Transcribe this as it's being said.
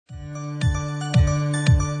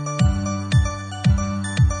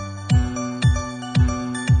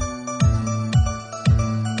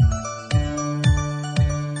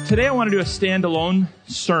today I want to do a standalone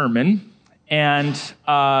sermon, and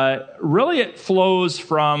really it flows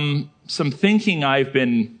from some thinking I've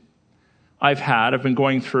been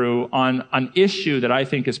going through on an issue that I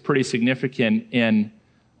think is pretty significant in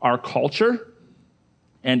our culture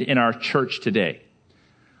and in our church today.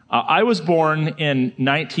 I was born in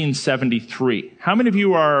 1973. How many of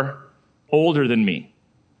you are older than me?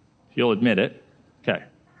 If you'll admit it. Okay.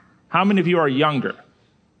 How many of you are younger?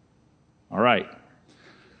 All right.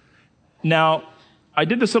 Now, I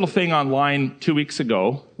did this little thing online 2 weeks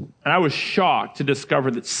ago, and I was shocked to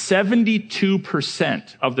discover that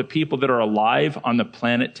 72% of the people that are alive on the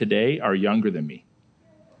planet today are younger than me.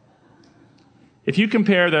 If you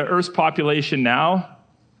compare the Earth's population now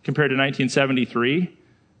compared to 1973,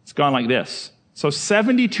 it's gone like this. So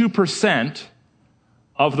 72%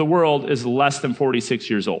 of the world is less than 46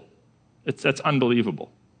 years old. That's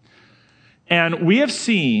unbelievable. And we have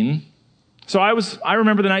seen, I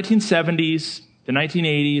remember the 1970s, the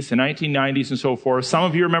 1980s, the 1990s, and so forth. Some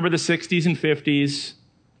of you remember the 60s and 50s,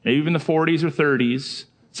 maybe even the 40s or 30s.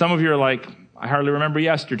 Some of you are like, I hardly remember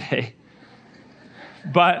yesterday.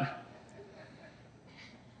 But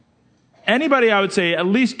anybody, I would say, at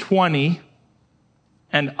least 20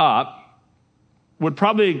 and up would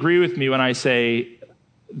probably agree with me when I say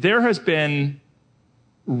there has been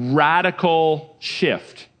radical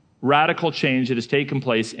shift, radical change that has taken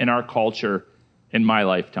place in our culture in my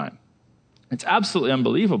lifetime. It's absolutely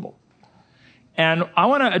unbelievable. And I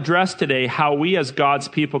want to address today how we as God's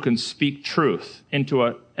people can speak truth into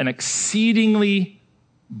an exceedingly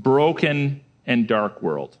broken and dark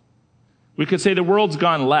world. We could say the world's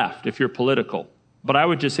gone left if you're political, but I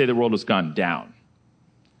would just say the world has gone down.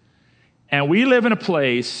 And we live in a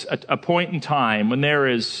place, a point in time, when there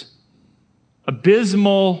is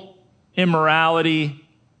abysmal immorality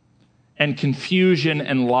and confusion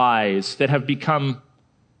and lies that have become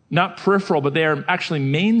not peripheral, but they are actually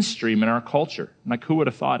mainstream in our culture. Like, who would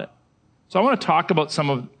have thought it? So I want to talk about some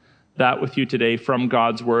of that with you today from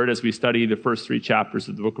God's Word as we study the first 3 chapters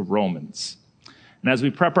of the book of Romans. And as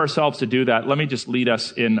we prep ourselves to do that, let me just lead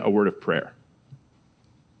us in a word of prayer.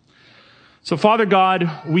 So, Father God,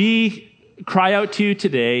 we cry out to you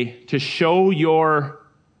today to show your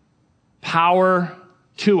power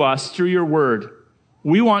to us through your word.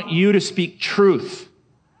 We want you to speak truth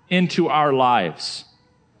into our lives.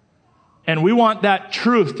 And we want that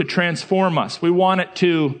truth to transform us. We want it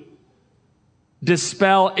to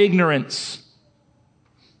dispel ignorance,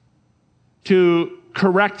 to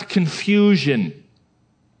correct confusion.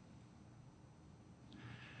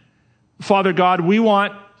 Father God, we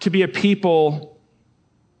want to be a people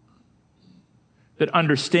that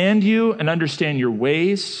understand you and understand your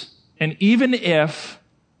ways. And even if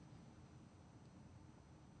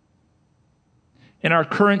in our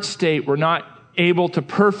current state we're not able to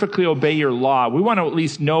perfectly obey your law, we want to at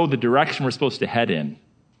least know the direction we're supposed to head in.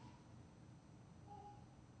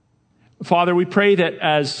 Father, we pray that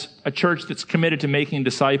as a church that's committed to making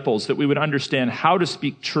disciples, that we would understand how to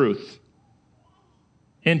speak truth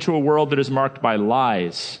into a world that is marked by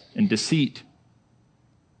lies and deceit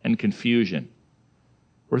and confusion.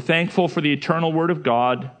 We're thankful for the eternal Word of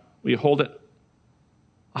God. We hold it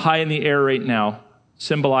high in the air right now,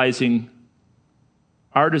 symbolizing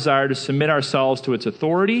our desire to submit ourselves to its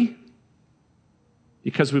authority,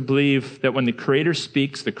 because we believe that when the Creator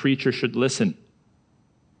speaks, the creature should listen.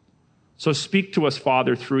 So speak to us,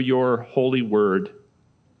 Father, through your holy word.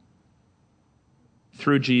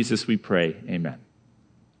 Through Jesus we pray. Amen.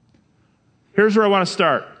 Here's where I want to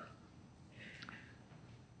start.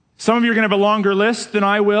 Some of you are going to have a longer list than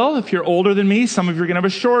I will. If you're older than me, some of you are going to have a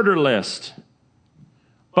shorter list.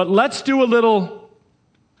 But let's do a little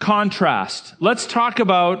contrast. Let's talk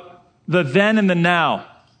about the then and the now,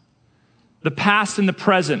 the past and the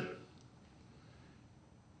present.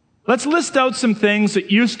 Let's list out some things that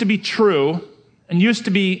used to be true and used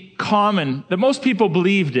to be common that most people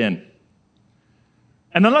believed in.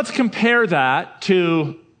 And then let's compare that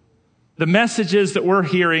to the messages that we're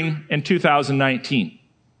hearing in 2019.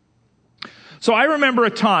 So I remember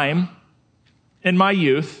a time in my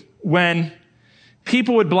youth when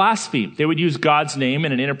people would blaspheme. They would use God's name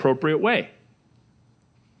in an inappropriate way.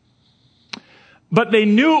 But they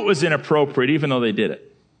knew it was inappropriate even though they did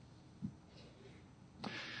it.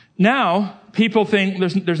 Now, people think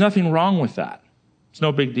there's nothing wrong with that. It's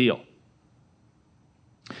no big deal.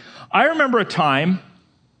 I remember a time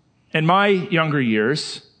in my younger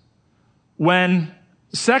years when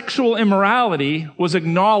sexual immorality was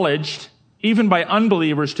acknowledged even by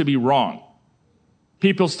unbelievers to be wrong.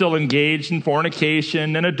 People still engaged in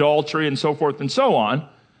fornication and adultery and so forth and so on.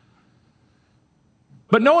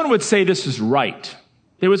 But no one would say this is right.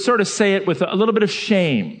 they would sort of say it with a little bit of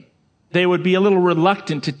shame. They would be a little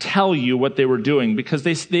reluctant to tell you what they were doing because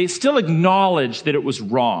they still acknowledged that it was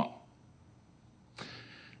wrong.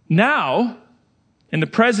 Now, in the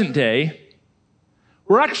present day,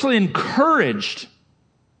 we're actually encouraged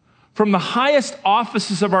from the highest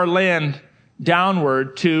offices of our land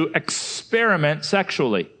downward to experiment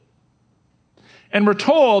sexually. And we're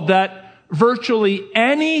told that virtually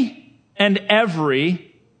any and every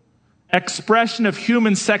expression of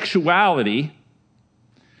human sexuality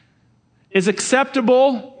is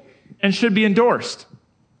acceptable and should be endorsed.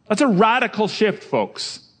 That's a radical shift,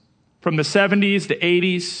 folks, from the 70s, the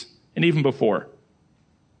 80s, and even before.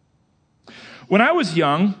 When I was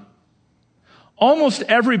young, almost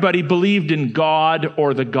everybody believed in God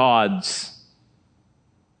or the gods.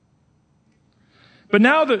 But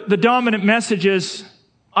now the dominant message is,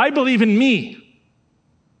 I believe in me.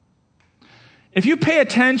 If you pay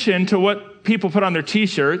attention to what people put on their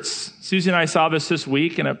t-shirts, Susie and I saw this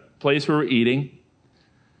week in a place we were eating,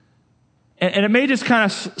 and it may just kind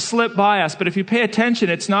of slip by us, but if you pay attention,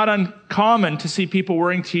 it's not uncommon to see people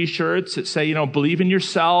wearing t-shirts that say, believe in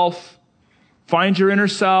yourself, find your inner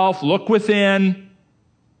self, look within.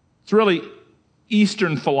 It's really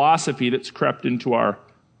Eastern philosophy that's crept into our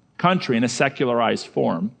country in a secularized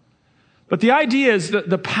form. But the idea is that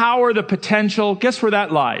the power, the potential, guess where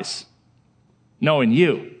that lies? No, in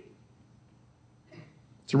you.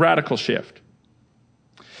 It's a radical shift.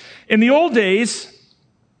 In the old days,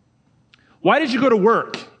 why did you go to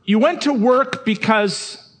work? You went to work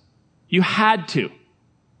because you had to.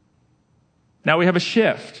 Now we have a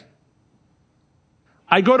shift.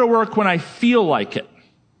 I go to work when I feel like it.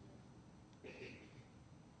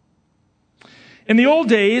 In the old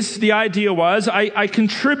days, the idea was I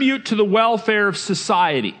contribute to the welfare of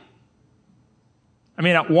society. I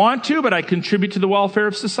may not want to, but I contribute to the welfare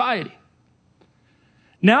of society.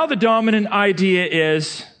 Now the dominant idea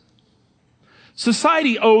is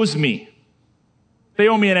society owes me. They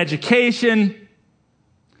owe me an education.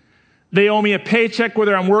 They owe me a paycheck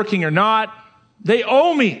whether I'm working or not. They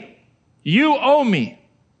owe me. You owe me.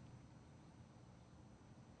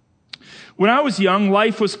 When I was young,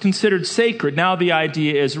 life was considered sacred. Now the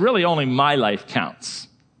idea is really only my life counts.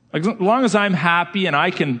 As long as I'm happy and I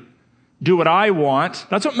can do what I want,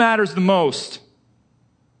 that's what matters the most.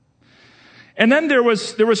 And then there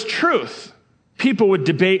was truth. People would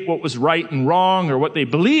debate what was right and wrong or what they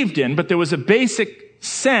believed in, but there was a basic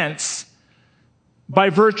sense by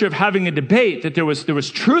virtue of having a debate that there was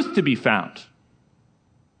truth to be found.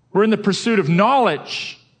 We're in the pursuit of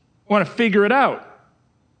knowledge. We want to figure it out.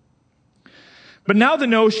 But now the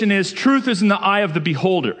notion is truth is in the eye of the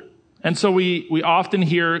beholder. And so we often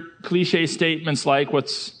hear cliche statements like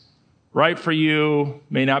what's right for you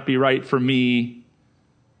may not be right for me,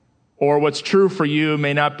 or what's true for you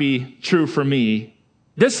may not be true for me.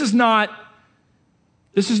 This is no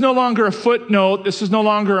longer a footnote. This is no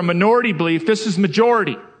longer a minority belief. This is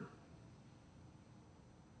majority.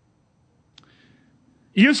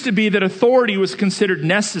 It used to be that authority was considered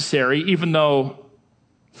necessary, even though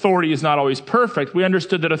authority is not always perfect. We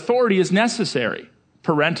understood that authority is necessary.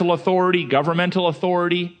 Parental authority, governmental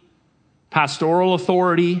authority, pastoral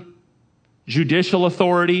authority, judicial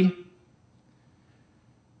authority.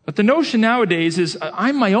 But the notion nowadays is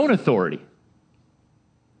I'm my own authority.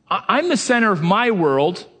 I'm the center of my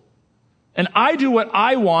world, and I do what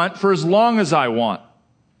I want for as long as I want.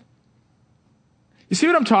 You see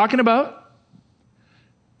what I'm talking about?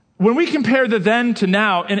 When we compare the then to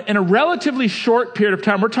now, in a relatively short period of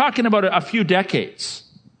time, we're talking about a few decades,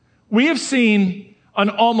 we have seen an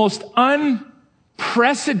almost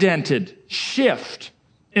unprecedented shift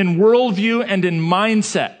in worldview and in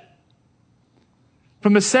mindset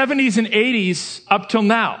from the 70s and 80s up till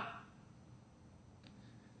now.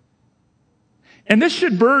 And this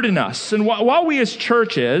should burden us. And while we as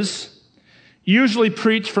churches usually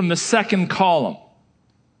preach from the second column,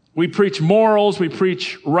 we preach morals, we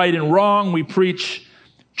preach right and wrong, we preach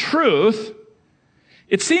truth,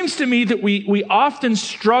 it seems to me that we often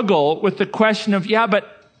struggle with the question of,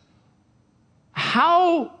 but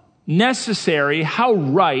how necessary, how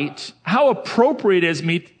right, how appropriate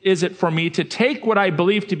is it for me to take what I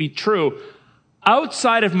believe to be true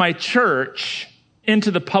outside of my church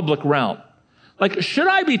into the public realm? Like, should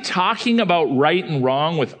I be talking about right and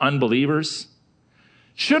wrong with unbelievers?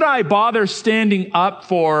 Should I bother standing up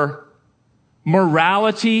for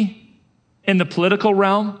morality in the political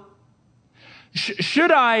realm?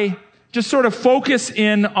 Should I just sort of focus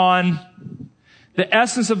in on the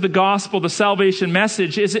essence of the gospel, the salvation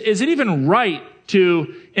message? Is it even right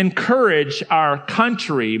to encourage our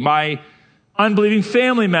country, my unbelieving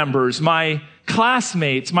family members, my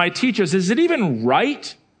classmates, my teachers, is it even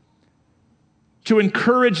right to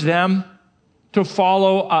encourage them to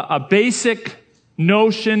follow a basic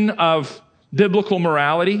notion of biblical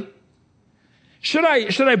morality? Should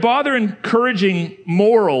I bother encouraging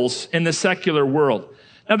morals in the secular world?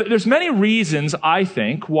 Now, there's many reasons, I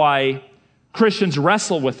think, why Christians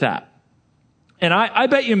wrestle with that. And I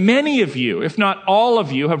bet you many of you, if not all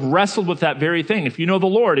of you, have wrestled with that very thing. If you know the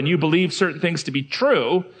Lord and you believe certain things to be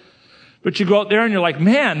true, but you go out there and you're like,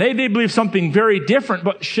 man, they believe something very different,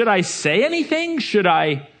 but should I say anything? Should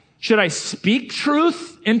I speak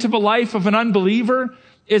truth into the life of an unbeliever?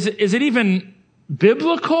 Is it even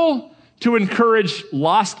biblical to encourage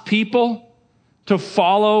lost people to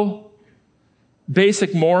follow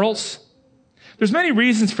basic morals? There's many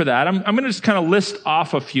reasons for that. I'm going to just kind of list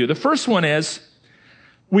off a few. The first one is,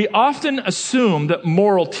 we often assume that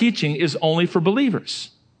moral teaching is only for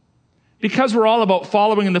believers. Because we're all about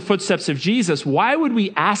following in the footsteps of Jesus, why would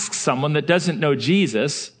we ask someone that doesn't know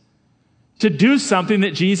Jesus to do something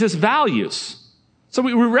that Jesus values? So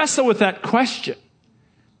we wrestle with that question.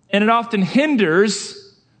 And it often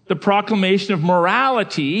hinders the proclamation of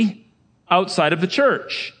morality outside of the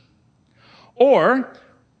church. Or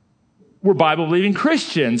we're Bible-believing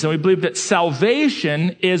Christians, and we believe that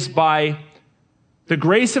salvation is by the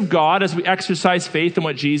grace of God as we exercise faith in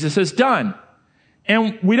what Jesus has done.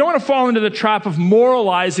 And we don't want to fall into the trap of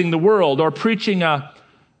moralizing the world or preaching a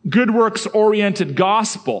good works-oriented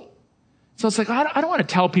gospel. So it's like, I don't want to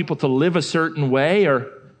tell people to live a certain way or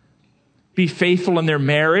be faithful in their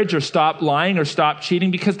marriage or stop lying or stop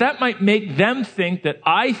cheating, because that might make them think that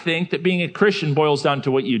I think that being a Christian boils down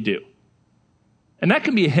to what you do. And that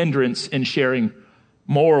can be a hindrance in sharing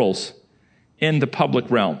morals in the public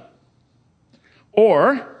realm.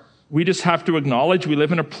 Or we just have to acknowledge we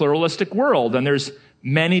live in a pluralistic world, and there's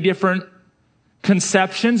many different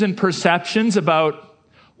conceptions and perceptions about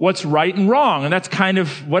what's right and wrong. And that's kind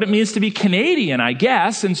of what it means to be Canadian, I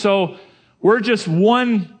guess. And so we're just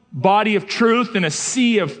one body of truth in a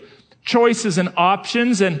sea of choices and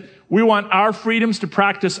options, and we want our freedoms to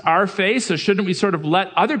practice our faith. So shouldn't we sort of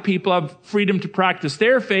let other people have freedom to practice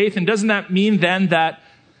their faith? And doesn't that mean then that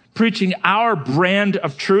preaching our brand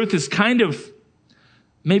of truth is kind of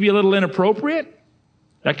maybe a little inappropriate?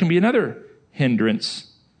 That can be another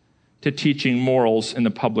hindrance to teaching morals in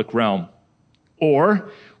the public realm.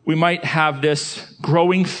 Or we might have this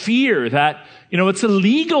growing fear that, it's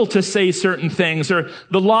illegal to say certain things, or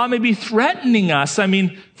the law may be threatening us. I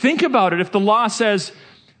mean, think about it. If the law says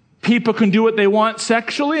people can do what they want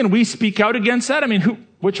sexually and we speak out against that, I mean,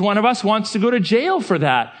 which one of us wants to go to jail for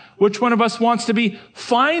that? Which one of us wants to be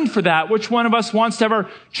fined for that? Which one of us wants to have our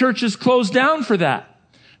churches closed down for that?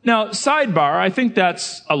 Now, sidebar, I think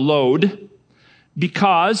that's a load,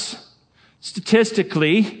 because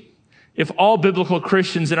statistically, if all biblical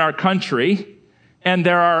Christians in our country, and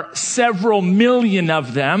there are several million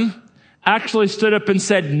of them, actually stood up and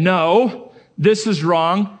said, no, this is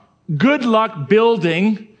wrong, good luck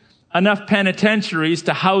building enough penitentiaries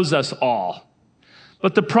to house us all.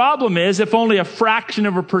 But the problem is, if only a fraction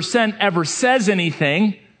of a percent ever says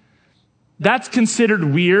anything, that's considered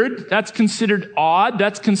weird, that's considered odd,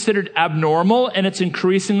 that's considered abnormal, and it's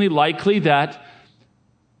increasingly likely that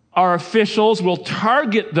our officials will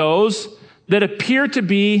target those that appear to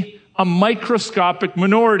be a microscopic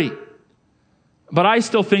minority. But I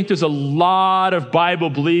still think there's a lot of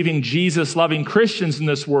Bible-believing, Jesus-loving Christians in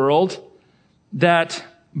this world that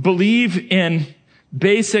believe in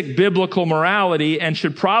basic biblical morality and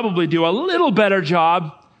should probably do a little better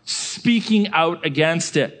job speaking out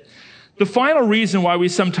against it. The final reason why we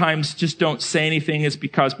sometimes just don't say anything is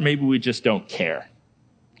because maybe we just don't care.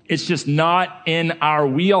 It's just not in our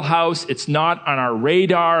wheelhouse. It's not on our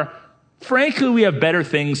radar. Frankly, we have better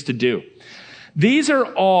things to do. These are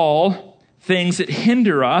all things that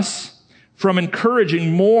hinder us from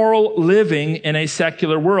encouraging moral living in a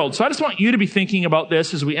secular world. So I just want you to be thinking about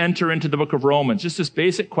this as we enter into the book of Romans. Just this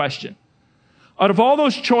basic question. Out of all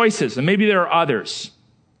those choices, and maybe there are others,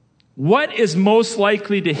 what is most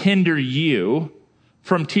likely to hinder you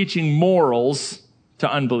from teaching morals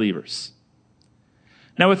to unbelievers?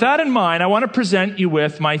 Now, with that in mind, I want to present you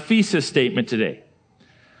with my thesis statement today.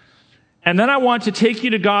 And then I want to take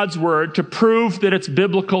you to God's word to prove that it's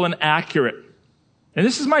biblical and accurate. And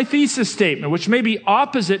this is my thesis statement, which may be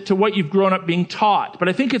opposite to what you've grown up being taught, but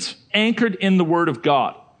I think it's anchored in the word of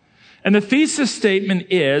God. And the thesis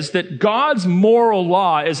statement is that God's moral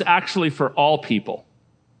law is actually for all people.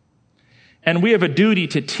 And we have a duty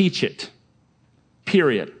to teach it.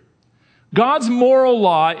 Period. God's moral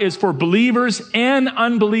law is for believers and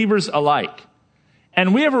unbelievers alike.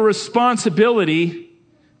 And we have a responsibility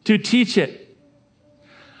to teach it.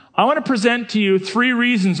 I want to present to you 3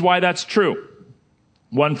 reasons why that's true.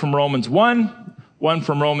 One from Romans 1, one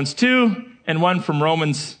from Romans 2, and one from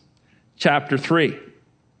Romans chapter 3.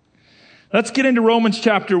 Let's get into Romans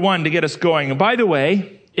chapter 1 to get us going. And by the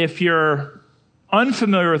way, if you're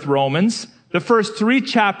unfamiliar with Romans, the first 3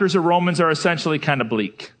 chapters of Romans are essentially kind of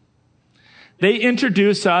bleak. They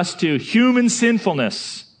introduce us to human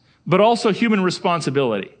sinfulness, but also human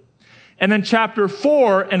responsibility. And then chapter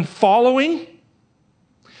 4 and following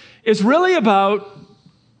is really about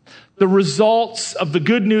the results of the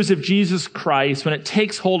good news of Jesus Christ when it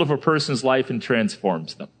takes hold of a person's life and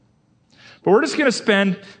transforms them. But we're just going to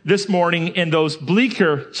spend this morning in those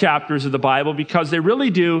bleaker chapters of the Bible because they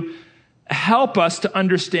really do help us to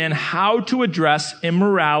understand how to address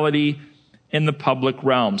immorality in the public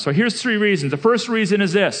realm. So here's 3 reasons. The first reason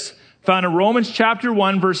is this, found in Romans chapter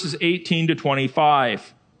 1, verses 18 to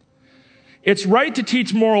 25. It's right to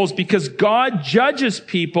teach morals because God judges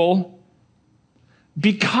people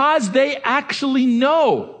because they actually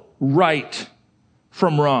know right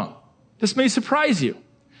from wrong. This may surprise you,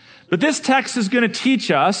 but this text is going to teach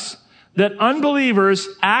us that unbelievers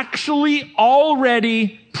actually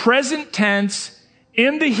already, present tense,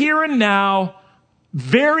 in the here and now,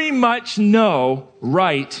 very much know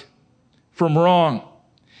right from wrong.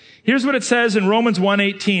 Here's what it says in Romans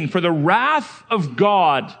 1:18, "For the wrath of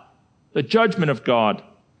God," the judgment of God,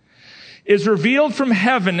 "is revealed from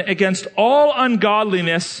heaven against all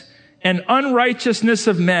ungodliness and unrighteousness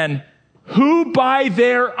of men, who by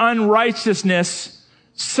their unrighteousness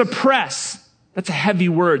suppress," that's a heavy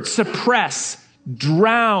word, suppress,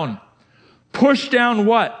 drown, push down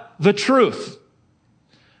what? The truth.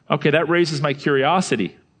 Okay, that raises my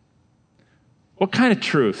curiosity. What kind of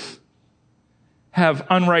truth have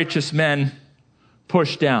unrighteous men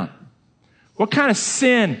pushed down? What kind of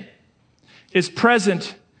sin is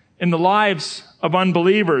present in the lives of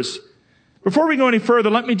unbelievers? Before we go any further,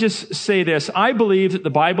 let me just say this. I believe that the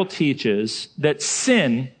Bible teaches that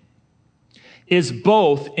sin is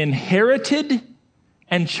both inherited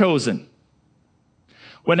and chosen.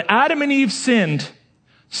 When Adam and Eve sinned,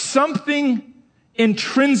 something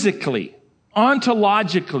intrinsically,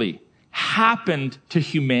 ontologically happened to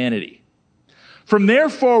humanity. From there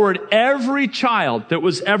forward, every child that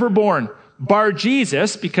was ever born, bar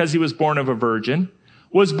Jesus, because he was born of a virgin,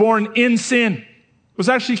 was born in sin, was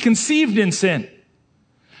actually conceived in sin.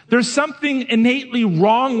 There's something innately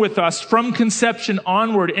wrong with us from conception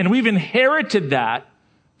onward, and we've inherited that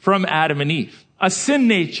from Adam and Eve. A sin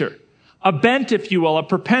nature, a bent, if you will, a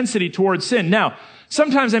propensity towards sin. Now,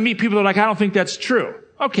 sometimes I meet people that are like, I don't think that's true.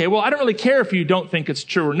 Okay, well, I don't really care if you don't think it's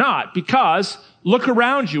true or not, because look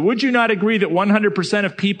around you. Would you not agree that 100%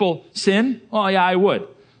 of people sin? Well, yeah, I would.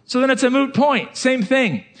 So then it's a moot point. Same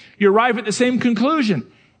thing. You arrive at the same conclusion.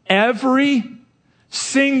 Every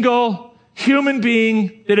single human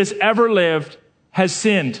being that has ever lived has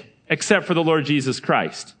sinned, except for the Lord Jesus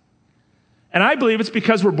Christ. And I believe it's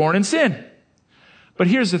because we're born in sin. But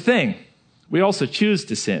here's the thing. We also choose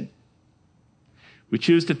to sin. We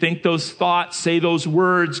choose to think those thoughts, say those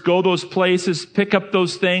words, go those places, pick up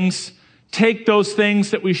those things, take those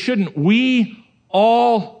things that we shouldn't. We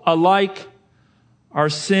all alike are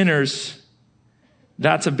sinners.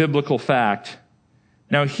 That's a biblical fact.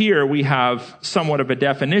 Now here we have somewhat of a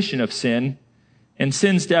definition of sin, and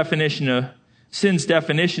sin's definition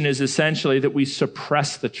is essentially that we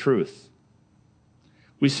suppress the truth.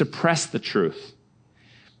 We suppress the truth.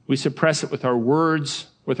 We suppress it with our words,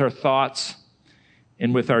 with our thoughts,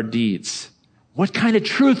 and with our deeds. What kind of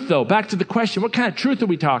truth, though? Back to the question, what kind of truth are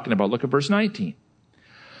we talking about? Look at verse 19.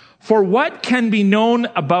 For what can be known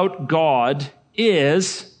about God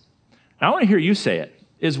is, I want to hear you say it,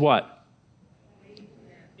 is what?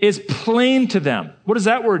 Is plain to them. What does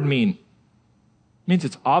that word mean? It means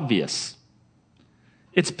it's obvious.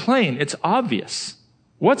 It's plain, it's obvious.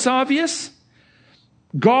 What's obvious?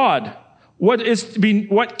 God.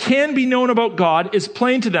 What can be known about God is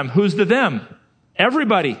plain to them. Who's the them?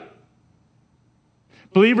 Everybody.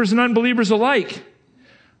 Believers and unbelievers alike.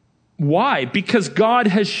 Why? Because God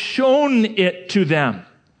has shown it to them.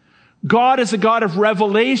 God is a God of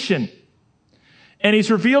revelation. And he's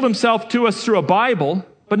revealed himself to us through a Bible,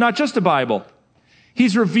 but not just a Bible.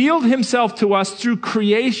 He's revealed himself to us through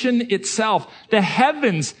creation itself. The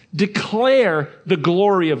heavens declare the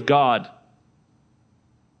glory of God.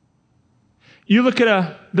 You look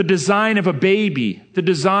at the design of a baby, the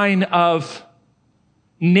design of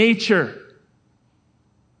nature,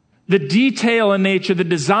 the detail in nature, the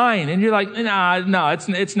design, and you're like, no,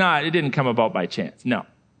 it's not. It didn't come about by chance. No.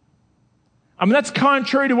 I mean, that's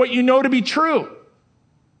contrary to what you know to be true.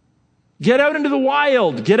 Get out into the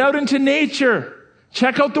wild. Get out into nature.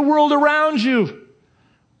 Check out the world around you.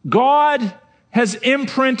 God has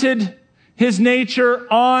imprinted his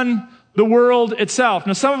nature on the world itself.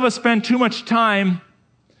 Now, some of us spend too much time,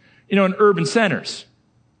 in urban centers.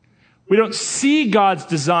 We don't see God's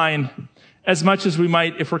design as much as we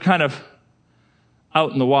might if we're kind of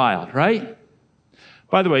out in the wild, right?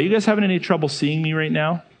 By the way, you guys having any trouble seeing me right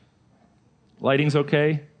now? Lighting's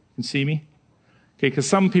okay? You can see me? Okay, because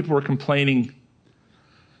some people were complaining,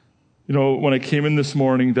 when I came in this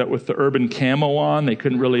morning that with the urban camo on, they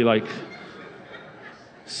couldn't really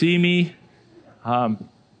see me.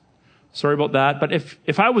 Sorry about that. But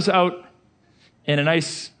if I was out in a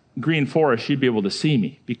nice green forest, you'd be able to see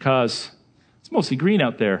me because it's mostly green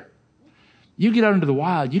out there. You get out into the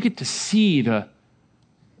wild, you get to see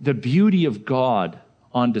the beauty of God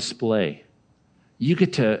on display. You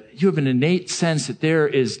have an innate sense that there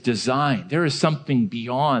is design. There is something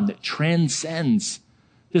beyond that transcends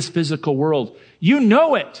this physical world. You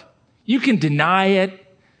know it. You can deny it.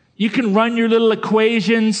 You can run your little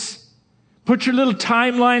equations, put your little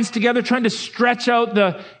timelines together, trying to stretch out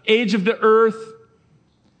the age of the earth,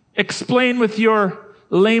 explain with your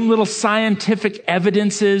lame little scientific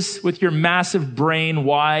evidences, with your massive brain,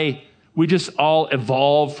 why we just all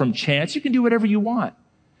evolved from chance. You can do whatever you want.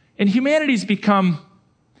 And humanity's become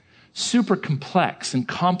super complex and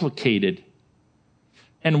complicated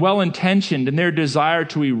and well-intentioned in their desire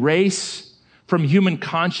to erase from human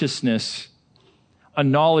consciousness a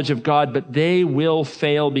knowledge of God, but they will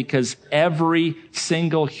fail because every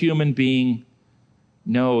single human being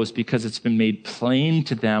knows, because it's been made plain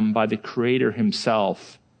to them by the Creator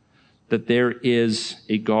himself, that there is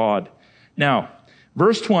a God. Now,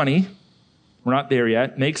 verse 20, we're not there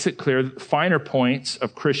yet, makes it clear that the finer points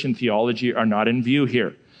of Christian theology are not in view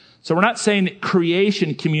here. So we're not saying that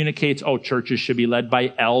creation communicates, churches should be led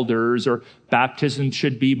by elders, or baptism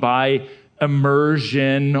should be by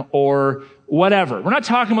immersion, or whatever. We're not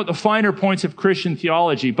talking about the finer points of Christian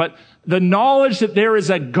theology, but the knowledge that there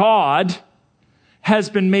is a God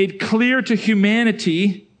has been made clear to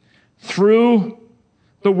humanity through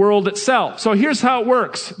the world itself. So here's how it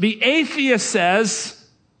works. The atheist says,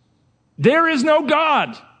 there is no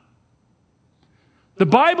God. The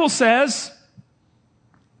Bible says,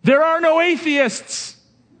 there are no atheists.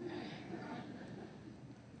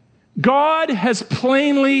 God has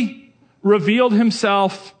plainly revealed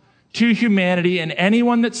himself to humanity, and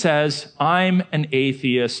anyone that says, I'm an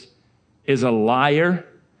atheist, is a liar.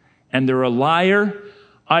 And they're a liar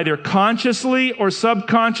either consciously or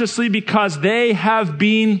subconsciously because they have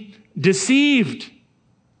been deceived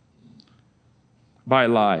by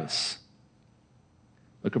lies.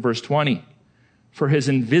 Look at verse 20. For his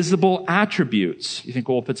invisible attributes. You think,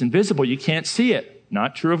 if it's invisible, you can't see it.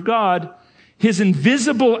 Not true of God. His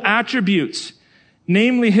invisible attributes,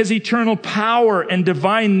 namely his eternal power and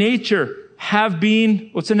divine nature, have been,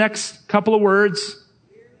 what's the next couple of words?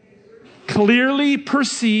 Clearly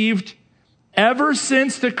perceived ever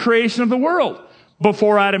since the creation of the world.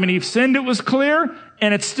 Before Adam and Eve sinned, it was clear,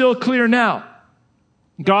 and it's still clear now.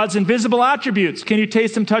 God's invisible attributes. Can you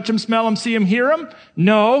taste them, touch them, smell them, see them, hear them?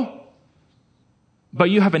 No. But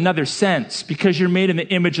you have another sense because you're made in the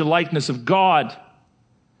image and likeness of God.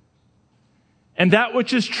 And that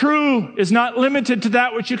which is true is not limited to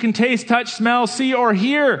that which you can taste, touch, smell, see, or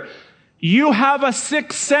hear. You have a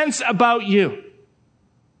sixth sense about you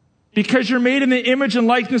because you're made in the image and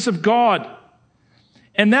likeness of God.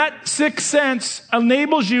 And that sixth sense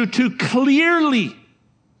enables you to clearly,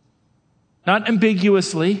 not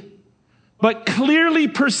ambiguously, but clearly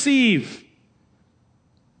perceive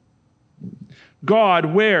God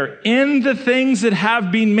where? In the things that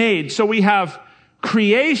have been made. So we have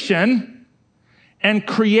creation, and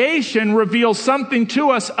creation reveals something to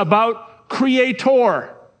us about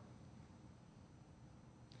Creator.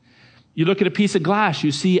 You look at a piece of glass,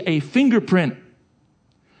 you see a fingerprint.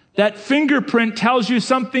 That fingerprint tells you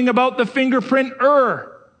something about the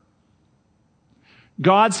fingerprinter.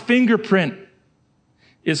 God's fingerprint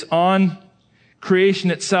is on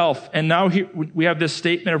creation itself. And now here we have this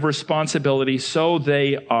statement of responsibility. So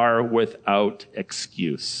they are without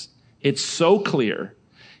excuse. It's so clear.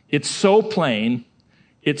 It's so plain.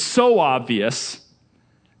 It's so obvious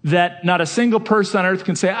that not a single person on earth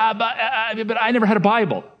can say, but I never had a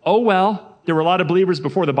Bible. Oh, well, there were a lot of believers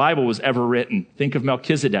before the Bible was ever written. Think of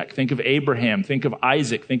Melchizedek. Think of Abraham. Think of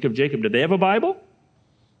Isaac. Think of Jacob. Did they have a Bible?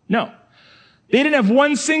 No. They didn't have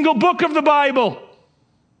one single book of the Bible.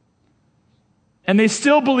 And they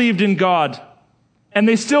still believed in God. And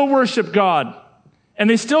they still worshiped God. And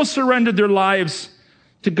they still surrendered their lives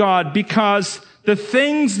to God because the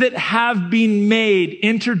things that have been made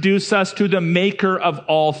introduce us to the maker of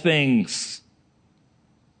all things.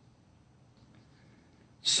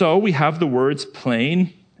 So we have the words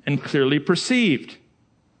plain and clearly perceived.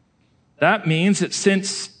 That means that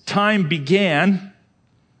since time began,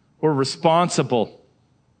 we're responsible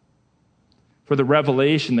for the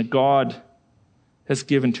revelation that God has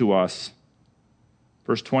given to us.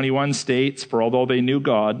 Verse 21 states, "For although they knew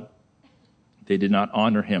God, they did not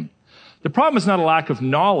honor him." The problem is not a lack of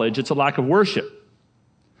knowledge, it's a lack of worship.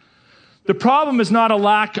 The problem is not a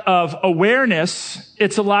lack of awareness,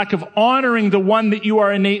 it's a lack of honoring the one that you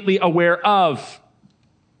are innately aware of.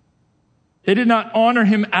 They did not honor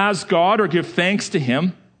him as God or give thanks to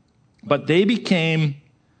him, but they became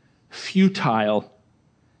futile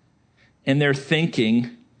in their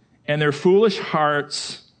thinking, and their foolish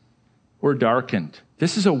hearts were darkened.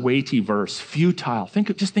 This is a weighty verse, futile.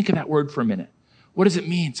 Just think of that word for a minute. What does it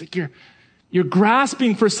mean? It's like you're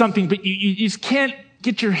grasping for something, but you just can't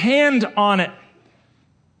get your hand on it.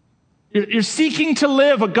 You're seeking to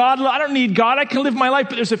live a God. I don't need God. I can live my life,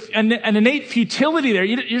 but there's an innate futility there.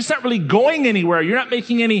 You're just not really going anywhere. You're not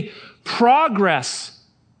making any progress.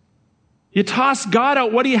 You toss God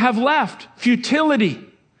out. What do you have left? Futility,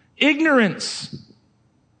 ignorance,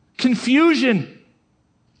 confusion.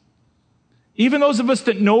 Even those of us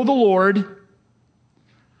that know the Lord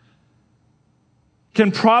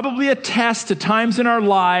can probably attest to times in our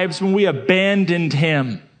lives when we abandoned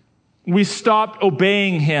him. We stopped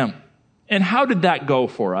obeying him. And how did that go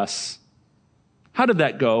for us? How did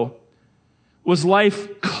that go? Was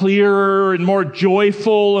life clearer and more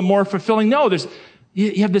joyful and more fulfilling? No,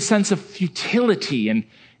 you have this sense of futility, and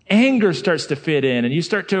anger starts to fit in, and you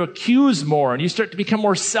start to accuse more, and you start to become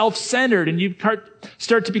more self-centered, and you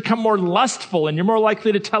start to become more lustful, and you're more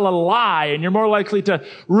likely to tell a lie, and you're more likely to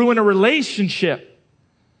ruin a relationship.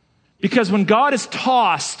 Because when God is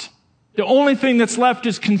tossed, the only thing that's left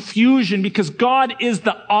is confusion, because God is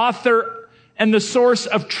the author and the source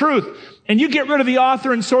of truth. And you get rid of the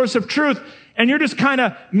author and source of truth, and you're just kind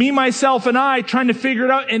of me, myself, and I trying to figure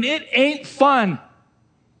it out, and it ain't fun.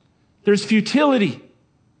 There's futility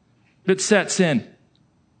that sets in.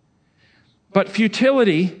 But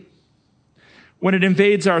futility, when it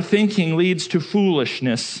invades our thinking, leads to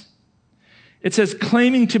foolishness. It says,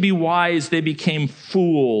 claiming to be wise, they became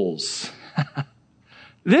fools.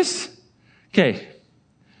 This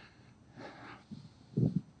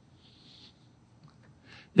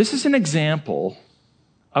is an example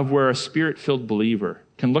of where a spirit-filled believer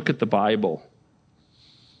can look at the Bible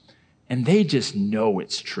and they just know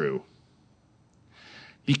it's true.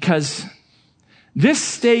 Because this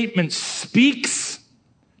statement speaks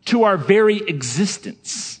to our very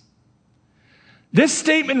existence. This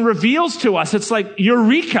statement reveals to us, it's like,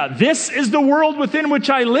 eureka, this is the world within which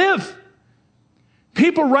I live.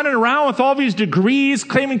 People running around with all these degrees,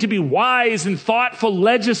 claiming to be wise and thoughtful,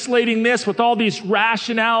 legislating this with all these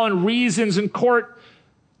rationale and reasons and court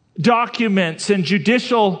documents and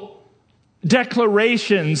judicial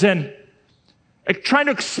declarations, and trying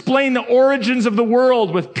to explain the origins of the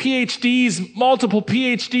world with PhDs, multiple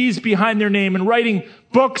PhDs behind their name, and writing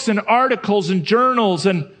books and articles and journals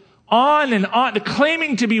and on,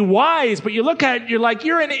 claiming to be wise. But you look at it, you're like,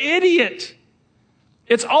 you're an idiot.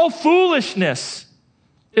 It's all foolishness.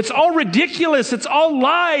 It's all ridiculous. It's all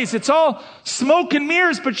lies. It's all smoke and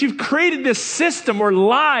mirrors. But you've created this system where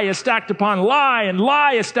lie is stacked upon lie and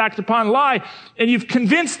lie is stacked upon lie. And you've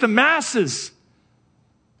convinced the masses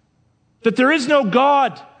that there is no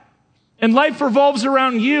God and life revolves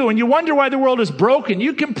around you, and you wonder why the world is broken.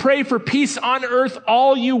 You can pray for peace on earth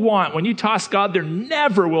all you want. When you toss God, there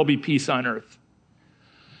never will be peace on earth.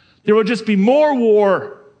 There will just be more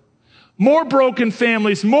war, more broken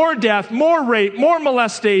families, more death, more rape, more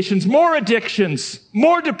molestations, more addictions,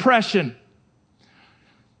 more depression.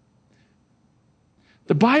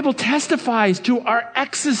 The Bible testifies to our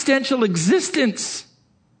existential existence.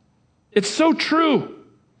 It's so true.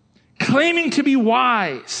 Claiming to be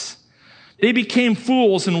wise, they became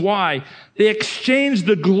fools. And why? They exchanged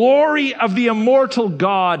the glory of the immortal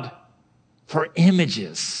God for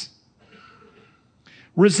images,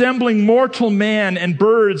 resembling mortal man and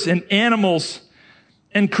birds and animals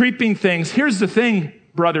and creeping things. Here's the thing,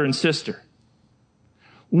 brother and sister.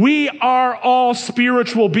 We are all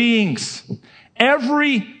spiritual beings.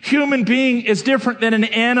 Every human being is different than an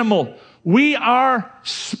animal. We are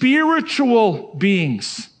spiritual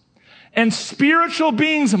beings. And spiritual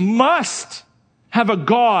beings must have a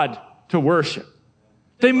God to worship.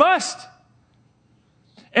 They must.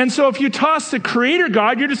 And so if you toss the creator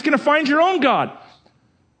God, you're just going to find your own God.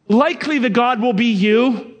 Likely the God will be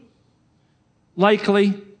you.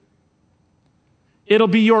 Likely. It'll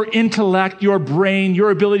be your intellect, your brain,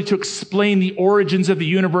 your ability to explain the origins of the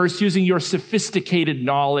universe using your sophisticated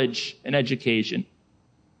knowledge and education.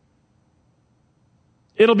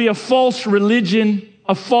 It'll be a false religion,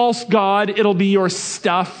 a false God. It'll be your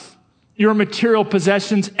stuff, your material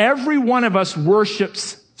possessions. Every one of us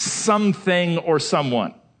worships something or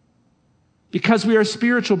someone because we are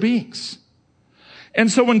spiritual beings.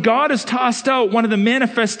 And so when God is tossed out, one of the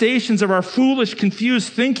manifestations of our foolish,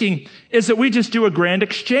 confused thinking is that we just do a grand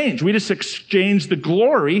exchange. We just exchange the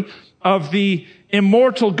glory of the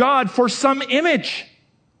immortal God for some image,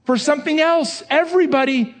 for something else.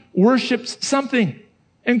 Everybody worships something,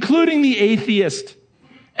 including the atheist.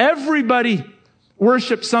 Everybody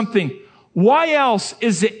worships something. Why else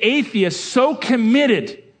is the atheist so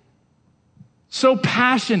committed, so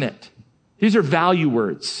passionate? These are value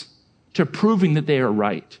words to proving that they are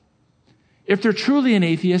right. If they're truly an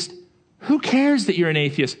atheist, who cares that you're an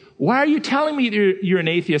atheist? Why are you telling me you're an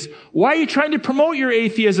atheist? Why are you trying to promote your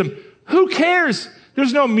atheism? Who cares?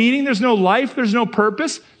 There's no meaning, there's no life, there's no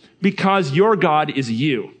purpose, because your God is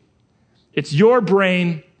you. It's your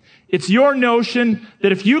brain. It's your notion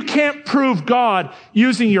that if you can't prove God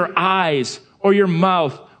using your eyes or your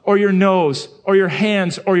mouth or your nose or your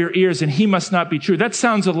hands or your ears, then he must not be true. That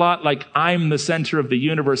sounds a lot like I'm the center of the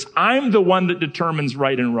universe. I'm the one that determines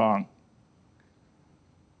right and wrong.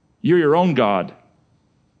 You're your own God.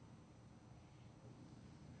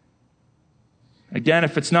 Again,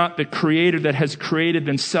 if it's not the creator that has created,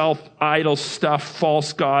 then self, idol stuff,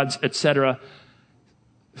 false gods, etc.,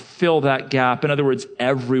 fill that gap. In other words,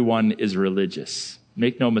 everyone is religious.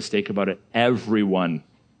 Make no mistake about it. Everyone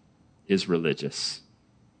is religious.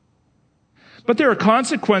 But there are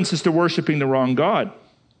consequences to worshiping the wrong God.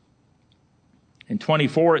 In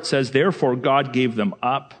 24, it says, therefore God gave them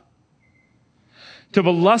up to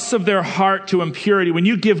the lusts of their heart, to impurity. When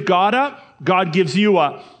you give God up, God gives you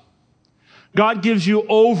up. God gives you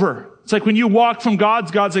over. It's like when you walk from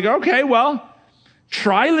God's like, okay, well,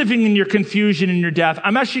 try living in your confusion and your death.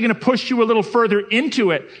 I'm actually going to push you a little further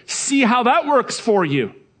into it. See how that works for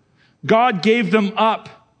you. God gave them up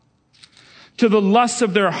to the lusts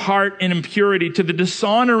of their heart and impurity, to the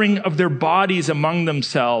dishonoring of their bodies among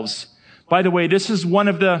themselves. By the way, this is one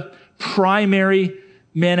of the primary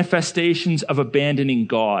manifestations of abandoning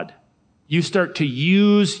God. You start to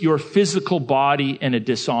use your physical body in a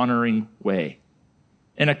dishonoring way,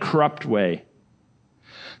 in a corrupt way.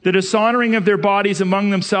 The dishonoring of their bodies among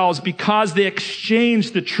themselves because they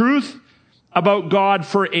exchanged the truth about God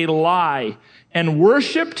for a lie and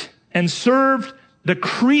worshiped and served the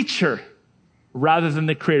creature rather than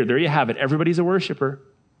the creator. There you have it. Everybody's a worshiper.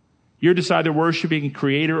 You're just either worshiping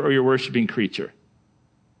creator or you're worshiping creature.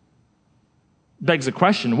 Begs the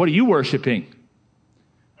question, what are you worshiping?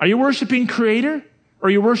 Are you worshiping creator or are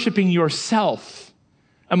you worshiping yourself?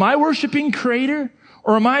 Am I worshiping creator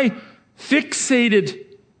or am I fixated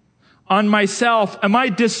on myself? Am I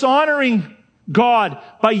dishonoring God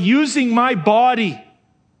by using my body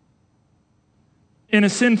in a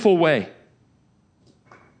sinful way?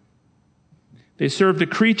 They serve the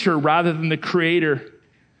creature rather than the creator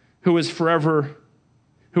who is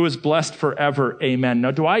blessed forever. Amen. Now,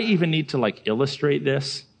 do I even need to illustrate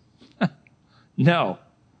this? No.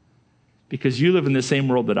 Because you live in the same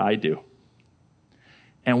world that I do.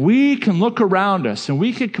 And we can look around us and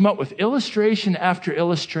we could come up with illustration after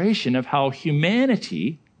illustration of how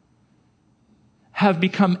humanity have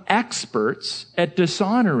become experts at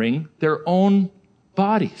dishonoring their own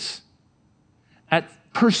bodies, at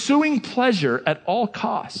pursuing pleasure at all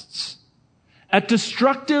costs, at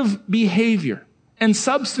destructive behavior and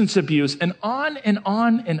substance abuse, and on and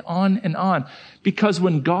on and on and on. Because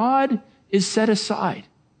when God is set aside,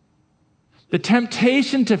 the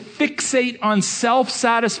temptation to fixate on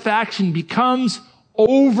self-satisfaction becomes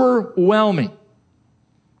overwhelming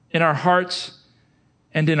in our hearts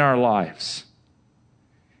and in our lives.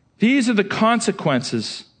 These are the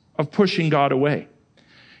consequences of pushing God away.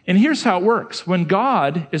 And here's how it works. When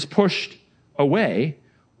God is pushed away,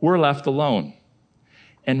 we're left alone.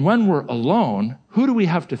 And when we're alone, who do we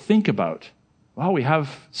have to think about? Well, we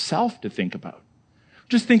have self to think about.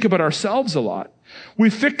 Just think about ourselves a lot. We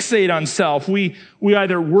fixate on self. We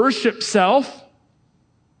either worship self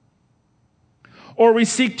or we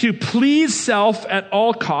seek to please self at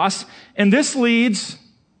all costs. And this leads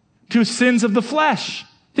to sins of the flesh.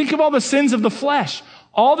 Think of all the sins of the flesh.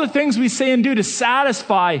 All the things we say and do to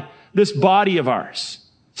satisfy this body of ours.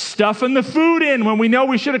 Stuffing the food in when we know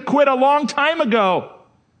we should have quit a long time ago.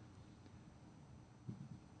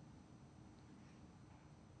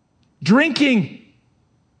 Drinking.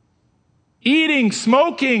 Eating,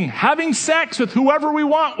 smoking, having sex with whoever we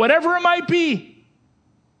want, whatever it might be.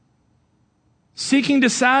 Seeking to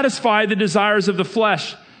satisfy the desires of the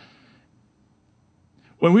flesh.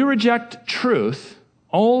 When we reject truth,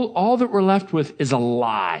 all that we're left with is a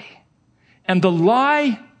lie. And the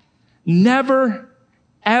lie never,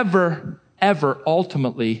 ever, ever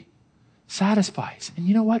ultimately satisfies. And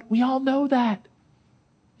you know what? We all know that.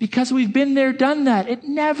 Because we've been there, done that. It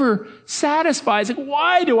never satisfies. Like,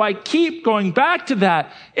 why do I keep going back to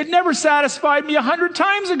that? It never satisfied me 100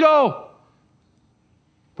 times ago.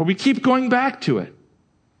 But we keep going back to it.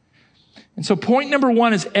 And so point number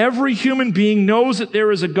one is every human being knows that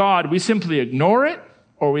there is a God. We simply ignore it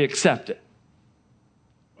or we accept it.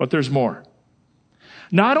 But there's more.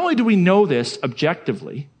 Not only do we know this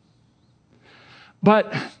objectively,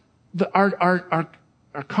 but our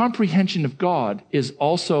comprehension of God is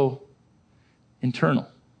also internal.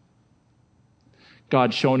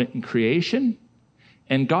 God's shown it in creation,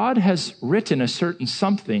 and God has written a certain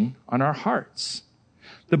something on our hearts.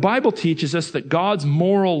 The Bible teaches us that God's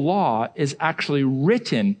moral law is actually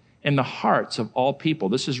written in the hearts of all people.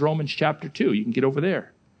 This is Romans chapter 2. You can get over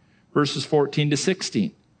there. Verses 14 to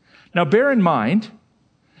 16. Now bear in mind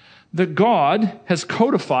that God has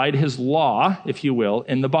codified his law, if you will,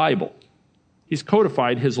 in the Bible. He's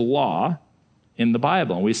codified his law in the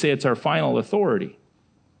Bible, and we say it's our final authority.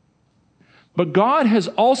 But God has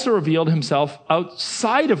also revealed himself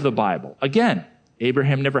outside of the Bible. Again,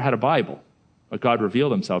 Abraham never had a Bible, but God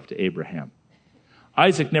revealed himself to Abraham.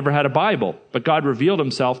 Isaac never had a Bible, but God revealed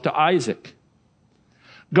himself to Isaac.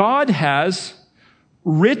 God has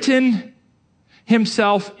written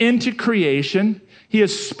himself into creation. He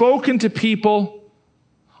has spoken to people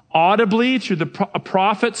audibly through the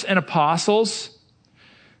prophets and apostles,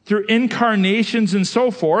 through incarnations and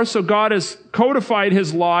so forth. So God has codified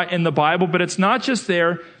his law in the Bible, but it's not just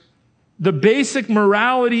there. The basic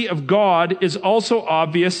morality of God is also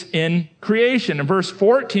obvious in creation. In verse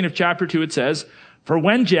 14 of chapter 2, it says, for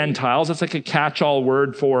when Gentiles, that's like a catch-all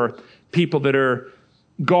word for people that are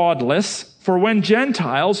godless, for when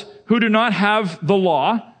Gentiles who do not have the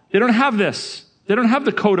law, they don't have this. They don't have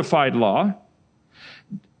the codified law.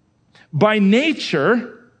 By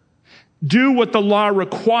nature, do what the law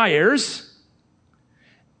requires,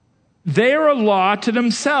 they are a law to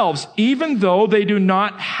themselves, even though they do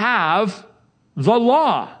not have the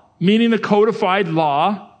law, meaning the codified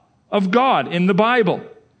law of God in the Bible.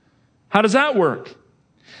 How does that work?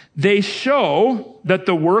 They show that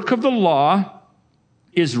the work of the law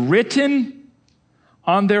is written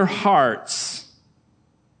on their hearts.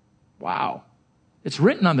 Wow. It's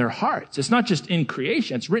written on their hearts. It's not just in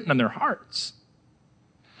creation. It's written on their hearts.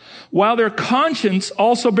 While their conscience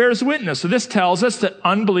also bears witness. So this tells us that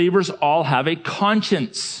unbelievers all have a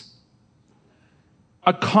conscience.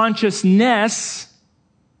 A consciousness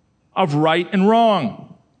of right and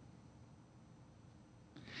wrong.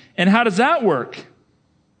 And how does that work?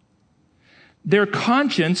 Their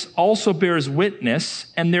conscience also bears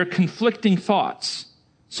witness and their conflicting thoughts.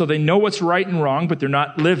 So they know what's right and wrong, but they're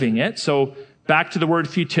not living it. So back to the word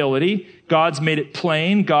futility. God's made it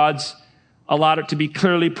plain. God's allowed it to be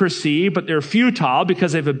clearly perceived, but they're futile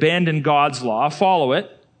because they've abandoned God's law. Follow it.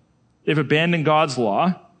 They've abandoned God's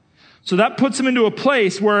law. So that puts them into a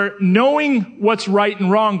place where knowing what's right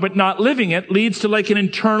and wrong, but not living it, leads to like an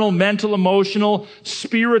internal, mental, emotional,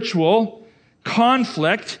 spiritual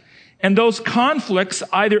conflict. And those conflicts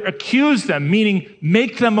either accuse them, meaning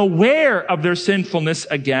make them aware of their sinfulness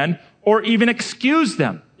again, or even excuse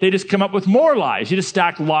them. They just come up with more lies. You just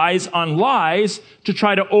stack lies on lies to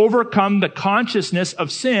try to overcome the consciousness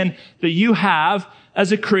of sin that you have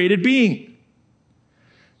as a created being.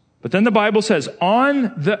 But then the Bible says,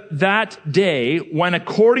 on that day, when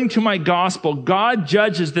according to my gospel, God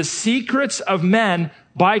judges the secrets of men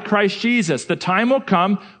by Christ Jesus, the time will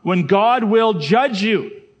come when God will judge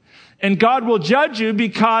you. And God will judge you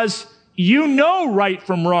because you know right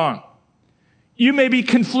from wrong. You may be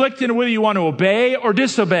conflicted whether you want to obey or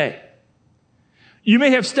disobey. You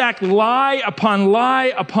may have stacked lie upon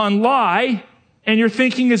lie upon lie, and your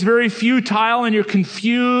thinking is very futile and you're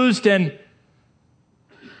confused,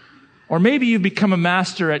 or maybe you've become a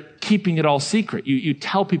master at keeping it all secret. You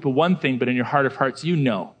tell people one thing, but in your heart of hearts, you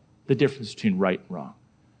know the difference between right and wrong.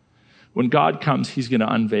 When God comes, he's going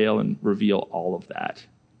to unveil and reveal all of that.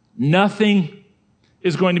 Nothing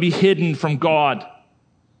is going to be hidden from God.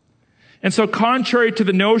 And so contrary to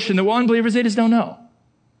the notion that, well, unbelievers, they just don't know.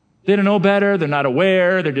 They don't know better. They're not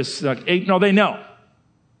aware. They're just like, no, they know.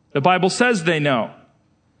 The Bible says they know.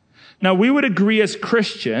 Now, we would agree as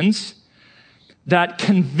Christians that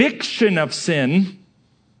conviction of sin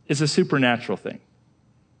is a supernatural thing.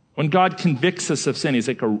 When God convicts us of sin,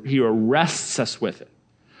 he arrests us with it.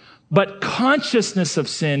 But consciousness of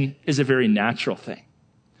sin is a very natural thing.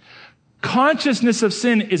 Consciousness of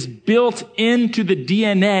sin is built into the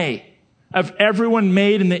DNA of everyone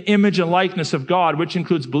made in the image and likeness of God, which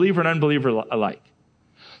includes believer and unbeliever alike.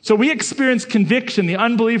 So we experience conviction. The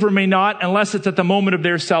unbeliever may not, unless it's at the moment of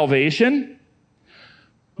their salvation.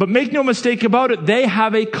 But make no mistake about it, they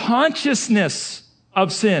have a consciousness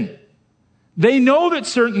of sin. They know that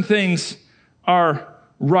certain things are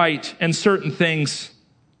right and certain things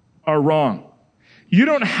are wrong. You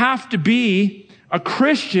don't have to be a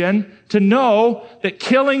Christian to know that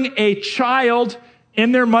killing a child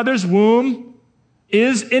in their mother's womb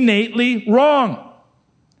is innately wrong.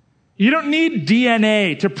 You don't need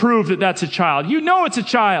DNA to prove that that's a child. You know it's a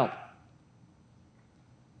child.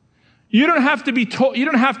 You don't have to be told, you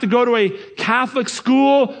don't have to go to a Catholic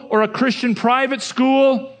school or a Christian private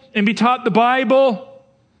school and be taught the Bible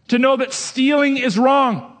to know that stealing is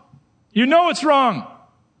wrong. You know it's wrong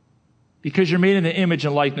because you're made in the image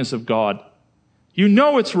and likeness of God. You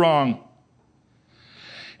know it's wrong.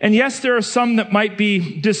 And yes, there are some that might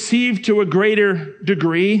be deceived to a greater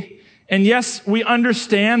degree. And yes, we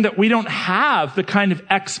understand that we don't have the kind of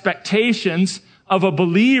expectations of a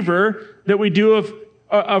believer that we do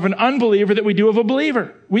of an unbeliever that we do of a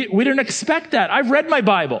believer. We don't expect that. I've read my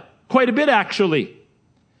Bible quite a bit, actually.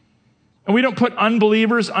 And we don't put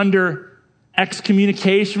unbelievers under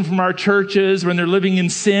excommunication from our churches when they're living in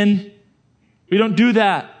sin. We don't do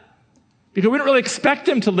that because we don't really expect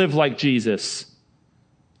them to live like Jesus.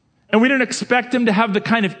 And we don't expect them to have the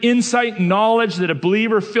kind of insight and knowledge that a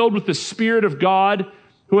believer filled with the Spirit of God,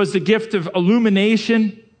 who has the gift of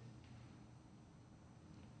illumination.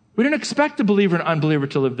 We don't expect a believer and unbeliever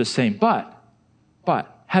to live the same. But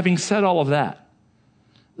having said all of that,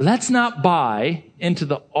 let's not buy into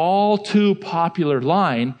the all too popular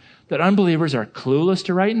line that unbelievers are clueless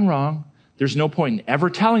to right and wrong. There's no point in ever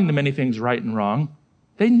telling them anything's right and wrong.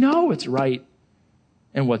 They know it's right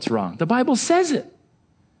and what's wrong. The Bible says it.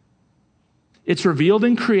 It's revealed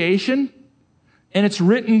in creation, and it's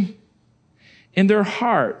written in their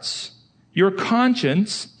hearts. Your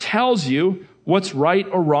conscience tells you what's right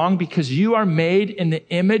or wrong because you are made in the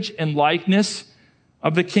image and likeness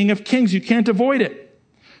of the King of Kings. You can't avoid it.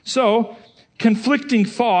 So, conflicting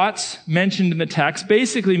thoughts mentioned in the text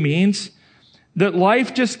basically means that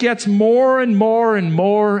life just gets more and more and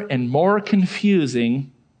more and more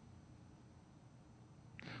confusing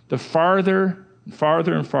the farther and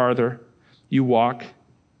farther and farther you walk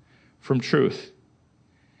from truth.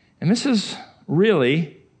 And this is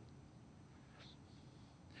really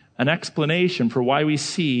an explanation for why we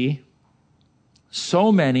see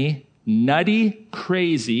so many nutty,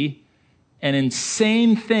 crazy, and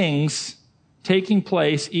insane things taking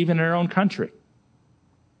place even in our own country.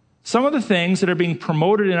 Some of the things that are being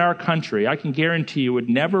promoted in our country, I can guarantee you would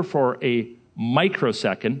never for a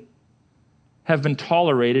microsecond have been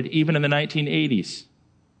tolerated even in the 1980s.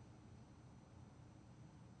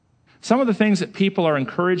 Some of the things that people are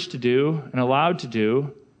encouraged to do and allowed to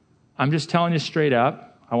do, I'm just telling you straight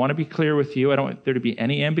up, I want to be clear with you, I don't want there to be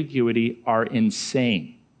any ambiguity, are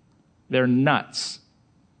insane. They're nuts.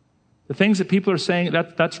 The things that people are saying,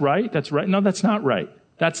 that's right. No, that's not right.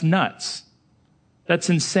 That's nuts. That's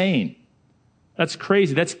insane. That's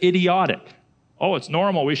crazy. That's idiotic. Oh, it's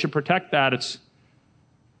normal. We should protect that.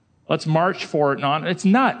 Let's march for it. It's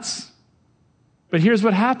nuts. But here's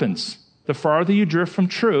what happens. The farther you drift from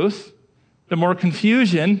truth, the more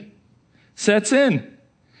confusion sets in.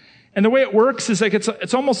 And the way it works is like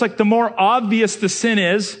it's almost like the more obvious the sin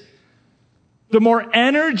is, the more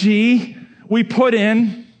energy we put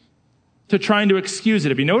in to trying to excuse it.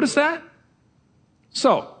 Have you noticed that?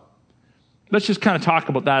 So, let's just kind of talk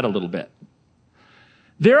about that a little bit.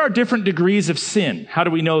 There are different degrees of sin. How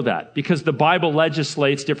do we know that? Because the Bible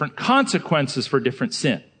legislates different consequences for different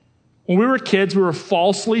sin. When we were kids, we were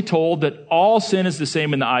falsely told that all sin is the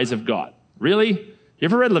same in the eyes of God. Really? You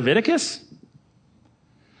ever read Leviticus?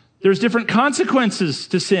 There's different consequences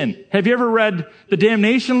to sin. Have you ever read the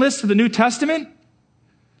damnation list of the New Testament?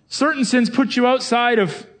 Certain sins put you outside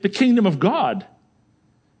of the kingdom of God.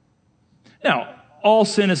 Now, all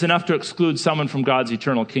sin is enough to exclude someone from God's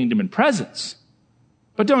eternal kingdom and presence.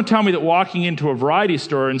 But don't tell me that walking into a variety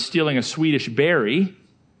store and stealing a Swedish berry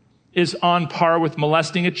is on par with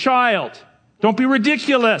molesting a child. Don't be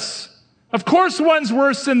ridiculous. Of course one's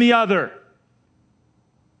worse than the other.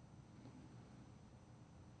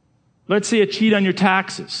 Let's say you cheat on your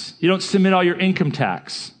taxes. You don't submit all your income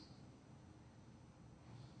tax.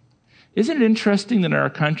 Isn't it interesting that in our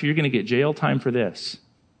country you're going to get jail time for this,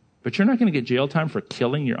 but you're not going to get jail time for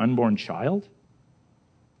killing your unborn child?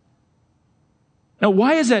 Now,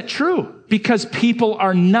 why is that true? Because people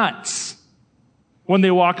are nuts when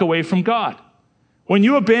they walk away from God. When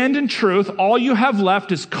you abandon truth, all you have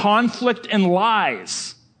left is conflict and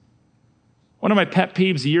lies. One of my pet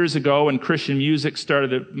peeves years ago when Christian music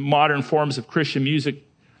started, the modern forms of Christian music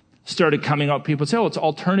started coming out, people say, oh, it's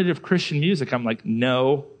alternative Christian music. I'm like,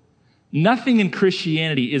 no. Nothing in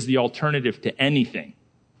Christianity is the alternative to anything.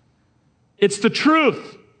 It's the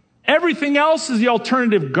truth. Everything else is the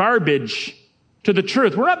alternative garbage to the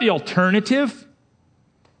truth. We're not the alternative.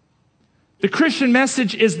 The Christian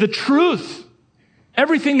message is the truth.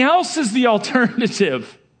 Everything else is the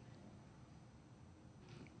alternative.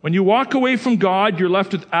 When you walk away from God, you're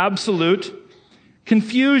left with absolute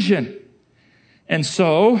confusion. And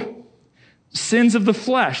so, sins of the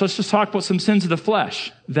flesh. Let's just talk about some sins of the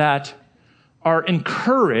flesh that are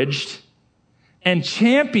encouraged and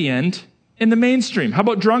championed in the mainstream. How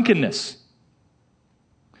about drunkenness?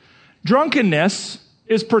 Drunkenness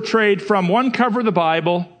is portrayed from one cover of the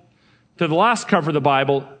Bible to the last cover of the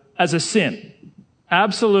Bible as a sin.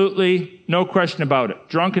 Absolutely no question about it.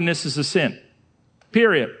 Drunkenness is a sin.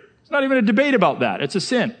 Period. It's not even a debate about that. It's a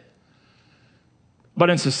sin. But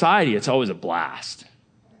in society, it's always a blast.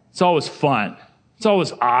 It's always fun. It's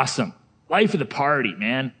always awesome. Life of the party,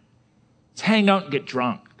 man. Let's hang out and get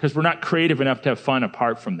drunk because we're not creative enough to have fun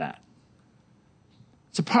apart from that.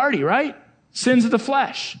 It's a party, right? Sins of the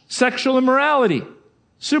flesh. Sexual immorality.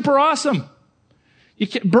 Super awesome.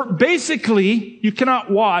 Basically, you cannot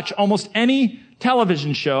watch almost any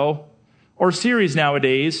television show or series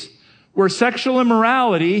nowadays where sexual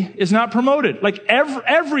immorality is not promoted. Like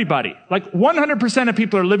everybody, like 100% of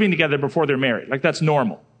people are living together before they're married. Like that's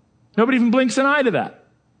normal. Nobody even blinks an eye to that.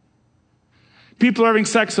 People are having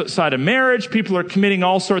sex outside of marriage. People are committing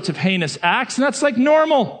all sorts of heinous acts, and that's like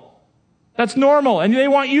normal. That's normal. And they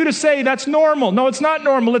want you to say that's normal. No, it's not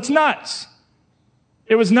normal. It's nuts.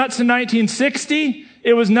 It was nuts in 1960.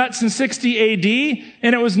 It was nuts in 60 AD.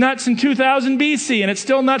 And it was nuts in 2000 BC. And it's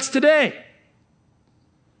still nuts today.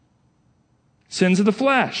 Sins of the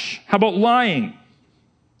flesh. How about lying?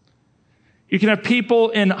 You can have people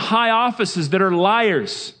in high offices that are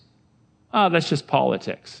liars. Oh, that's just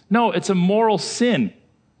politics. No, it's a moral sin.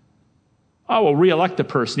 Oh, we'll re-elect the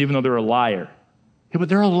person even though they're a liar. Yeah, but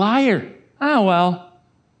they're a liar. Oh, well,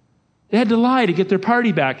 they had to lie to get their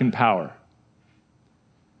party back in power.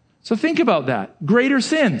 So think about that. Greater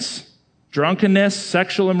sins. Drunkenness,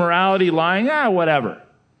 sexual immorality, lying, whatever.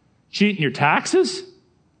 Cheating your taxes?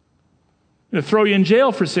 Going to throw you in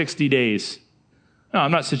jail for 60 days. No,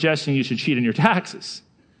 I'm not suggesting you should cheat on your taxes.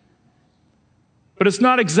 But it's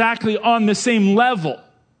not exactly on the same level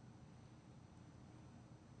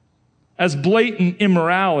as blatant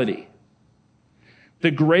immorality.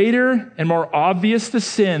 The greater and more obvious the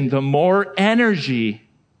sin, the more energy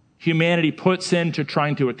humanity puts into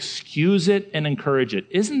trying to excuse it and encourage it.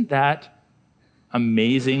 Isn't that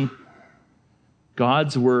amazing?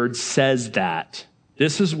 God's word says that.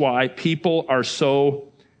 This is why people are so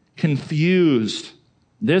confused.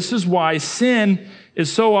 This is why sin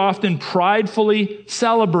is so often pridefully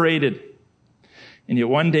celebrated. And yet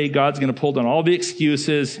one day God's going to pull down all the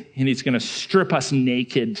excuses and he's going to strip us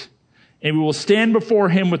naked. And we will stand before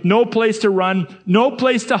him with no place to run, no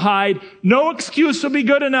place to hide, no excuse will be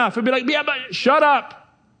good enough. It'll be like, yeah, but shut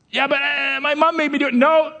up. Yeah, but my mom made me do it.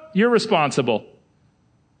 No, you're responsible.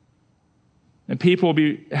 And people will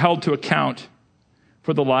be held to account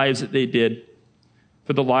for the lives that they did,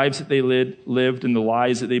 for the lives that they lived and the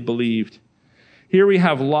lies that they believed. Here we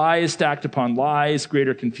have lies stacked upon lies,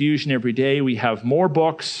 greater confusion every day. We have more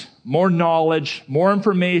books, more knowledge, more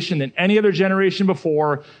information than any other generation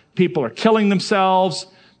before. People are killing themselves.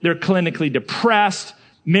 They're clinically depressed.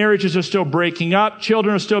 Marriages are still breaking up.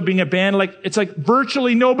 Children are still being abandoned. It's like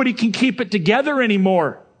virtually nobody can keep it together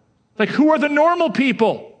anymore. Like, who are the normal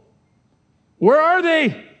people? Where are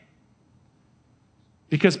they?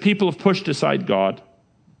 Because people have pushed aside God.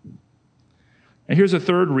 And here's a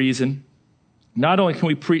third reason. Not only can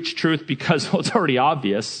we preach truth because it's already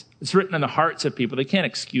obvious, it's written in the hearts of people. They can't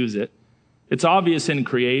excuse it. It's obvious in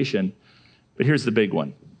creation. But here's the big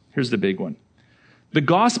one. Here's the big one. The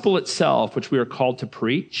gospel itself, which we are called to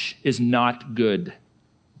preach, is not good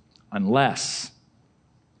unless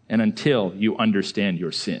and until you understand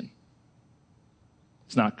your sin.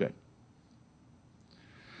 It's not good.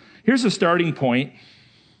 Here's a starting point.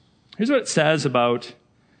 Here's what it says about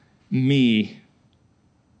me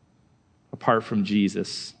apart from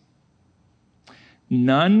Jesus.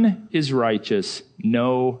 None is righteous,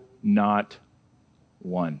 no, not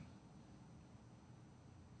one.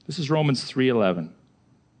 This is Romans 3:11.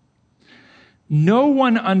 No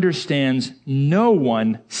one understands, no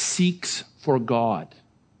one seeks for God.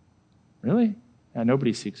 Really? Yeah,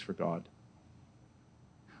 nobody seeks for God.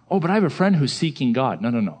 Oh, but I have a friend who's seeking God.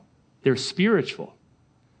 No. They're spiritual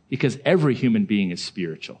because every human being is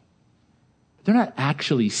spiritual. but they're not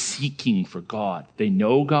actually seeking for God. They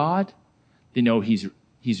know God. They know he's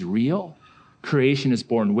real. Creation has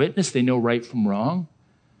borne witness. They know right from wrong.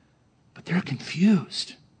 But they're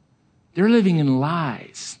confused. They're living in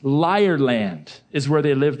lies. Liar land is where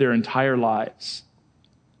they live their entire lives.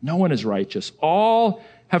 No one is righteous. All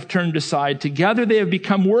have turned aside. Together they have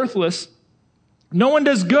become worthless. No one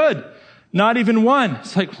does good, not even one.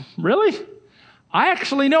 It's like, really? I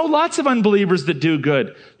actually know lots of unbelievers that do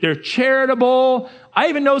good. They're charitable. I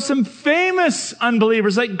even know some famous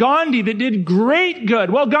unbelievers like Gandhi that did great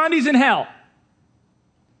good. Well, Gandhi's in hell.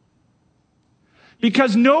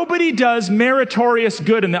 Because nobody does meritorious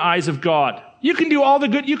good in the eyes of God. You can do all the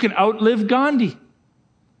good. You can outlive Gandhi.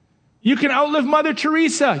 You can outlive Mother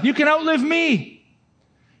Teresa. You can outlive me.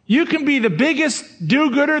 You can be the biggest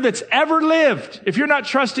do-gooder that's ever lived. If you're not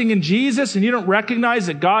trusting in Jesus and you don't recognize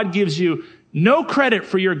that God gives you no credit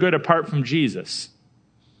for your good apart from Jesus,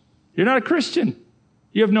 you're not a Christian.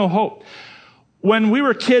 You have no hope. When we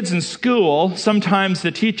were kids in school, sometimes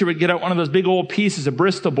the teacher would get out one of those big old pieces of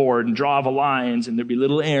Bristol board and draw the lines, and there'd be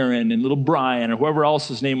little Aaron and little Brian or whoever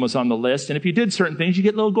else's name was on the list. And if you did certain things, you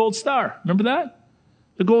get a little gold star. Remember that?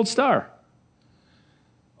 The gold star.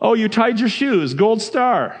 Oh, you tied your shoes, gold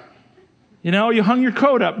star. You know, you hung your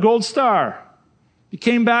coat up, gold star. You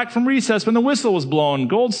came back from recess when the whistle was blown,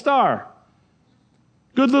 gold star.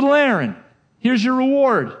 Good little Aaron. Here's your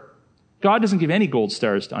reward. God doesn't give any gold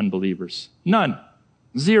stars to unbelievers. None.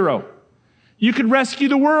 Zero. You could rescue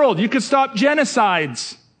the world. You could stop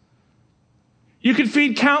genocides. You could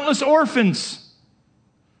feed countless orphans.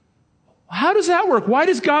 How does that work? Why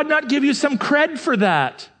does God not give you some cred for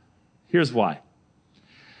that? Here's why.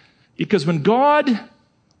 Because when God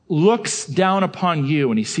looks down upon you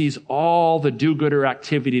and he sees all the do-gooder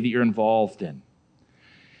activity that you're involved in,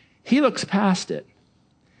 he looks past it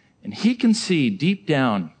and he can see deep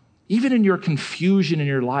down, even in your confusion in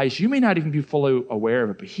your lives, you may not even be fully aware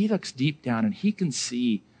of it, but he looks deep down and he can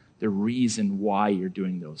see the reason why you're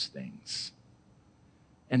doing those things.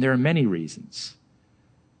 And there are many reasons.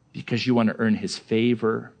 Because you want to earn his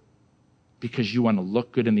favor, because you want to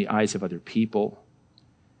look good in the eyes of other people,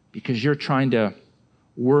 because you're trying to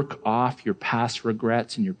work off your past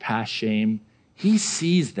regrets and your past shame. He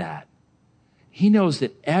sees that. He knows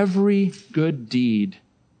that every good deed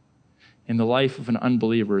in the life of an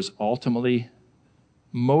unbeliever is ultimately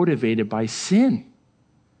motivated by sin.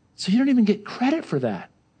 So you don't even get credit for that.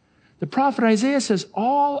 The prophet Isaiah says,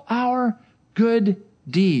 all our good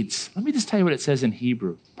deeds. Let me just tell you what it says in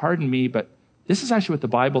Hebrew. Pardon me, but this is actually what the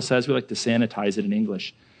Bible says. We like to sanitize it in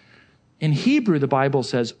English. In Hebrew, the Bible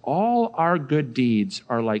says, all our good deeds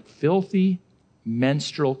are like filthy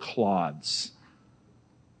menstrual cloths.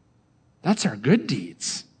 That's our good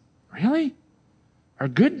deeds. Really? Our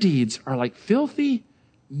good deeds are like filthy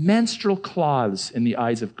menstrual cloths in the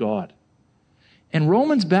eyes of God. And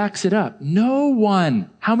Romans backs it up. No one,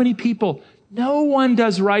 how many people? No one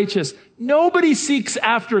does righteous. Nobody seeks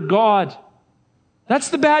after God. That's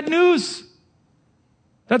the bad news.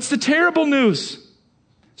 That's the terrible news.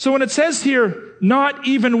 So when it says here, not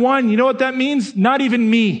even one, you know what that means? Not even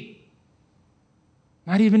me.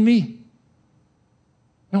 Not even me.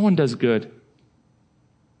 No one does good.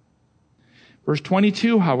 Verse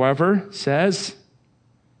 22, however, says,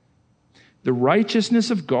 the righteousness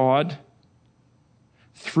of God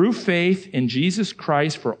through faith in Jesus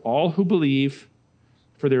Christ for all who believe,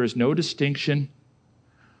 for there is no distinction.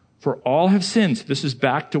 For all have sinned. This is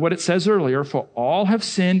back to what it says earlier. For all have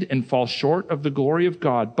sinned and fall short of the glory of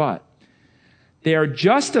God. But they are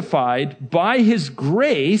justified by his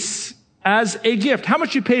grace as a gift. How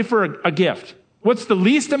much you pay for a gift? What's the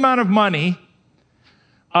least amount of money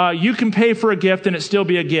you can pay for a gift and it still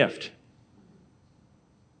be a gift?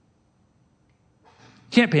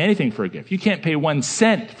 You can't pay anything for a gift. You can't pay 1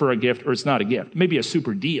 cent for a gift or it's not a gift. Maybe a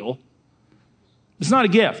super deal. It's not a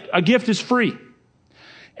gift. A gift is free.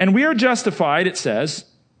 And we are justified, it says,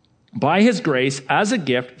 by his grace as a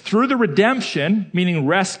gift through the redemption, meaning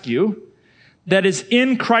rescue, that is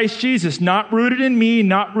in Christ Jesus, not rooted in me,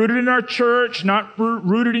 not rooted in our church, not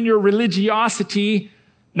rooted in your religiosity,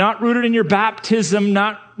 not rooted in your baptism,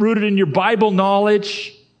 not rooted in your Bible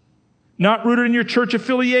knowledge, not rooted in your church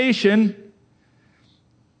affiliation.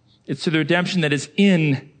 It's to the redemption that is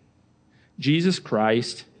in Jesus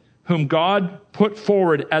Christ, whom God put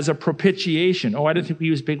forward as a propitiation. Oh, I don't think we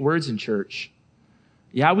use big words in church.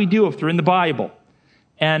 Yeah, we do if they're in the Bible.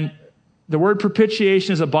 And the word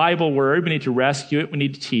propitiation is a Bible word. We need to rescue it. We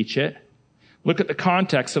need to teach it. Look at the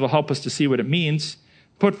context. It'll help us to see what it means.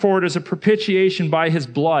 Put forward as a propitiation by his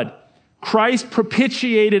blood. Christ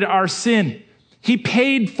propitiated our sin. He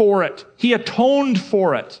paid for it. He atoned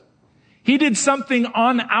for it. He did something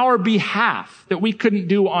on our behalf that we couldn't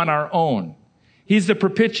do on our own. He's the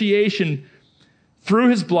propitiation through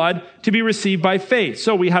his blood to be received by faith.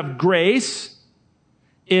 So we have grace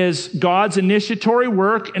is God's initiatory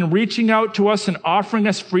work in reaching out to us and offering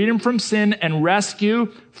us freedom from sin and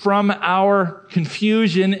rescue from our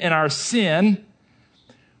confusion and our sin.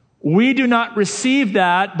 We do not receive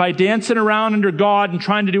that by dancing around under God and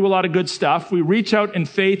trying to do a lot of good stuff. We reach out in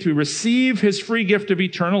faith. We receive his free gift of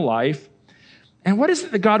eternal life. And what is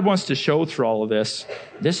it that God wants to show through all of this?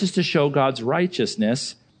 This is to show God's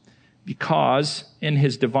righteousness because in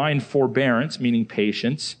his divine forbearance, meaning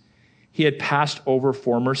patience, he had passed over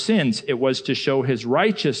former sins. It was to show his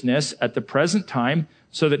righteousness at the present time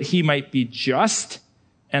so that he might be just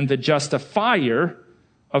and the justifier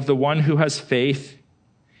of the one who has faith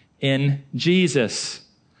in Jesus.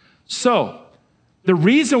 So, the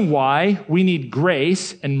reason why we need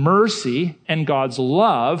grace and mercy and God's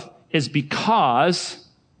love is because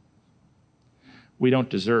we don't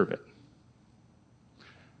deserve it.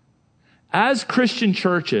 As Christian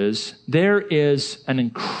churches, there is an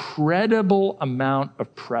incredible amount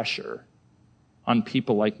of pressure on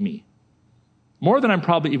people like me. More than I'm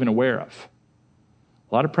probably even aware of.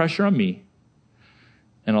 A lot of pressure on me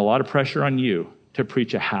and a lot of pressure on you to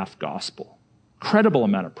preach a half gospel. Incredible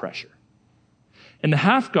amount of pressure. And the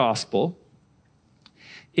half gospel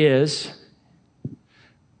is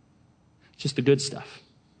just the good stuff.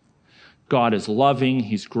 God is loving.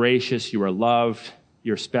 He's gracious. You are loved.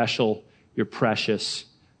 You're special. You're precious.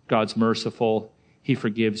 God's merciful. He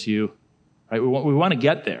forgives you. Right? We want to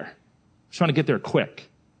get there. We just want to get there quick.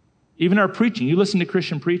 Even our preaching. You listen to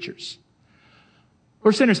Christian preachers.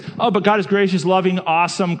 We're sinners. Oh, but God is gracious, loving,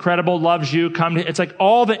 awesome, credible, loves you. It's like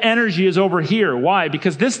all the energy is over here. Why?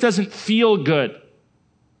 Because this doesn't feel good.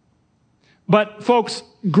 But folks,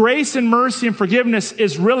 grace and mercy and forgiveness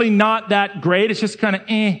is really not that great. It's just kind of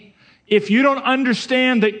If you don't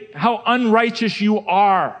understand how unrighteous you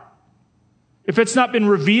are, if it's not been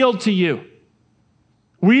revealed to you,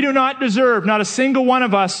 we do not deserve, not a single one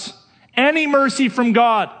of us, any mercy from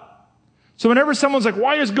God. So whenever someone's like,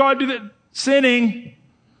 why does God do that? Sinning.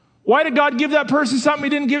 Why did God give that person something he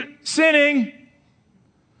didn't give? Sinning.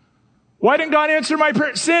 Why didn't God answer my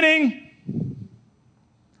prayer? Sinning.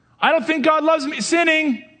 I don't think God loves me.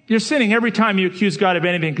 Sinning. You're sinning every time you accuse God of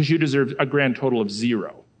anything because you deserve a grand total of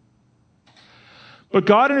 0. But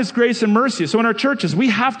God in his grace and mercy. So in our churches, we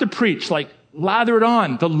have to preach, lather it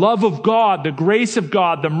on. The love of God, the grace of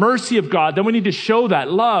God, the mercy of God. Then we need to show that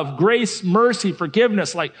love, grace, mercy,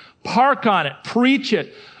 forgiveness. Park on it. Preach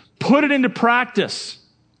it. Put it into practice.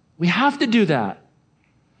 We have to do that.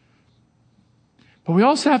 But we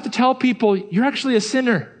also have to tell people, you're actually a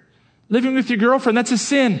sinner. Living with your girlfriend, that's a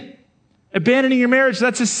sin. Abandoning your marriage,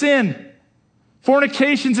 that's a sin.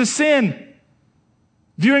 Fornication's a sin.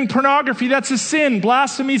 Viewing pornography, that's a sin.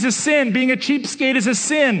 Blasphemy's a sin. Being a cheapskate is a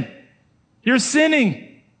sin. You're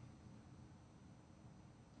sinning.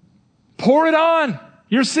 Pour it on.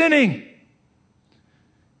 You're sinning.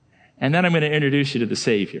 And then I'm going to introduce you to the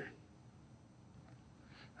Savior.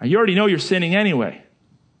 Now, you already know you're sinning anyway.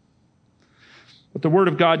 But the Word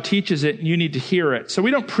of God teaches it, and you need to hear it. So we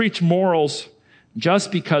don't preach morals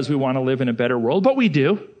just because we want to live in a better world, but we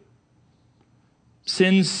do.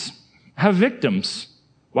 Sins have victims.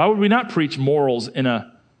 Why would we not preach morals in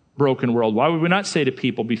a broken world? Why would we not say to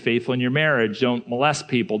people, be faithful in your marriage, don't molest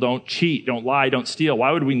people, don't cheat, don't lie, don't steal?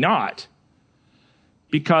 Why would we not?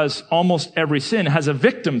 Because almost every sin has a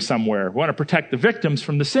victim somewhere. We want to protect the victims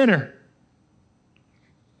from the sinner.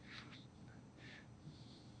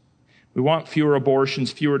 We want fewer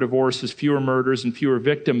abortions, fewer divorces, fewer murders, and fewer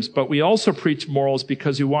victims. But we also preach morals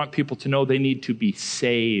because we want people to know they need to be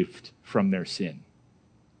saved from their sin.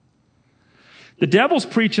 The devil's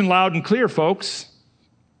preaching loud and clear, folks.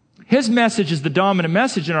 His message is the dominant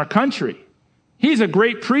message in our country. He's a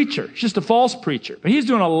great preacher. He's just a false preacher. But he's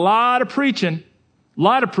doing a lot of preaching. A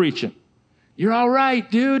lot of preaching. You're all right,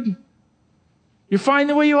 dude. You're fine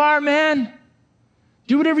the way you are, man.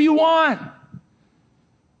 Do whatever you want.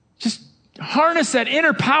 Just harness that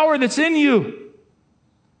inner power that's in you.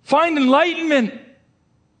 Find enlightenment.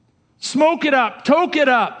 Smoke it up. Toke it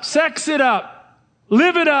up. Sex it up.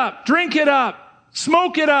 Live it up. Drink it up.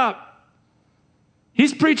 Smoke it up.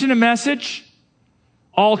 He's preaching a message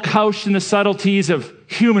all couched in the subtleties of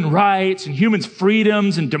human rights and human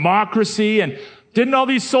freedoms and democracy. And didn't all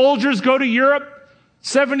these soldiers go to Europe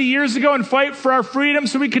 70 years ago and fight for our freedom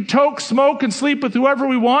so we could toke, smoke, and sleep with whoever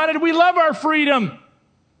we wanted? We love our freedom.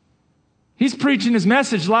 He's preaching his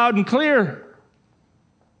message loud and clear.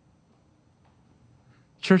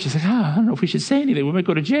 Church is like, I don't know if we should say anything. We might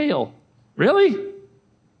go to jail. Really?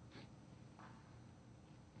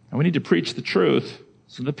 And we need to preach the truth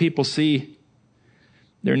so that people see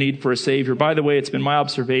their need for a Savior. By the way, it's been my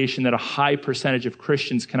observation that a high percentage of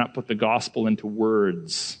Christians cannot put the gospel into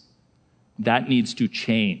words. That needs to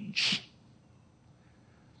change.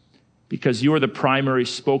 Because you are the primary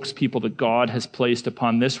spokespeople that God has placed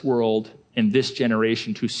upon this world and this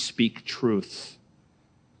generation to speak truth.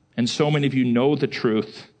 And so many of you know the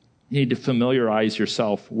truth. You need to familiarize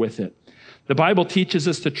yourself with it. The Bible teaches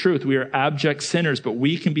us the truth. We are abject sinners, but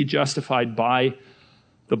we can be justified by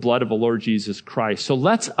the blood of the Lord Jesus Christ. So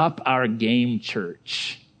let's up our game,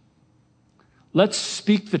 church. Let's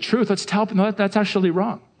speak the truth. Let's tell them, no, that's actually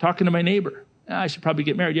wrong. Talking to my neighbor. I should probably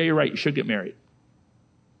get married. Yeah, you're right. You should get married.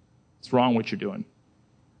 It's wrong what you're doing.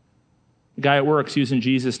 The guy at work's using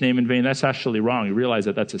Jesus' name in vain. That's actually wrong. You realize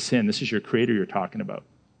that that's a sin. This is your creator you're talking about.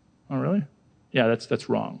 Oh, really? Yeah, that's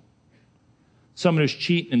wrong. Someone who's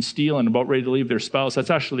cheating and stealing, about ready to leave their spouse, that's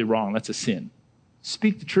actually wrong. That's a sin.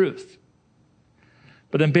 Speak the truth.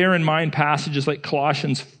 But then bear in mind passages like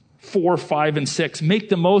Colossians 4, 5, and 6. Make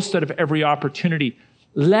the most out of every opportunity.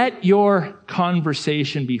 Let your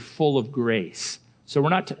conversation be full of grace. So we're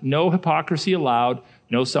not, no hypocrisy allowed,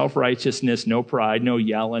 no self-righteousness, no pride, no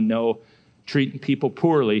yelling, no treating people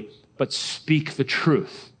poorly, but speak the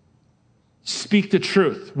truth. Speak the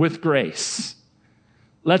truth with grace.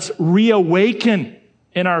 Let's reawaken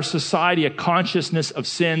in our society a consciousness of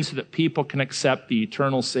sin so that people can accept the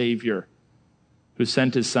eternal Savior who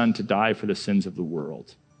sent his Son to die for the sins of the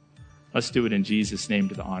world. Let's do it in Jesus' name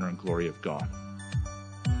to the honor and glory of God.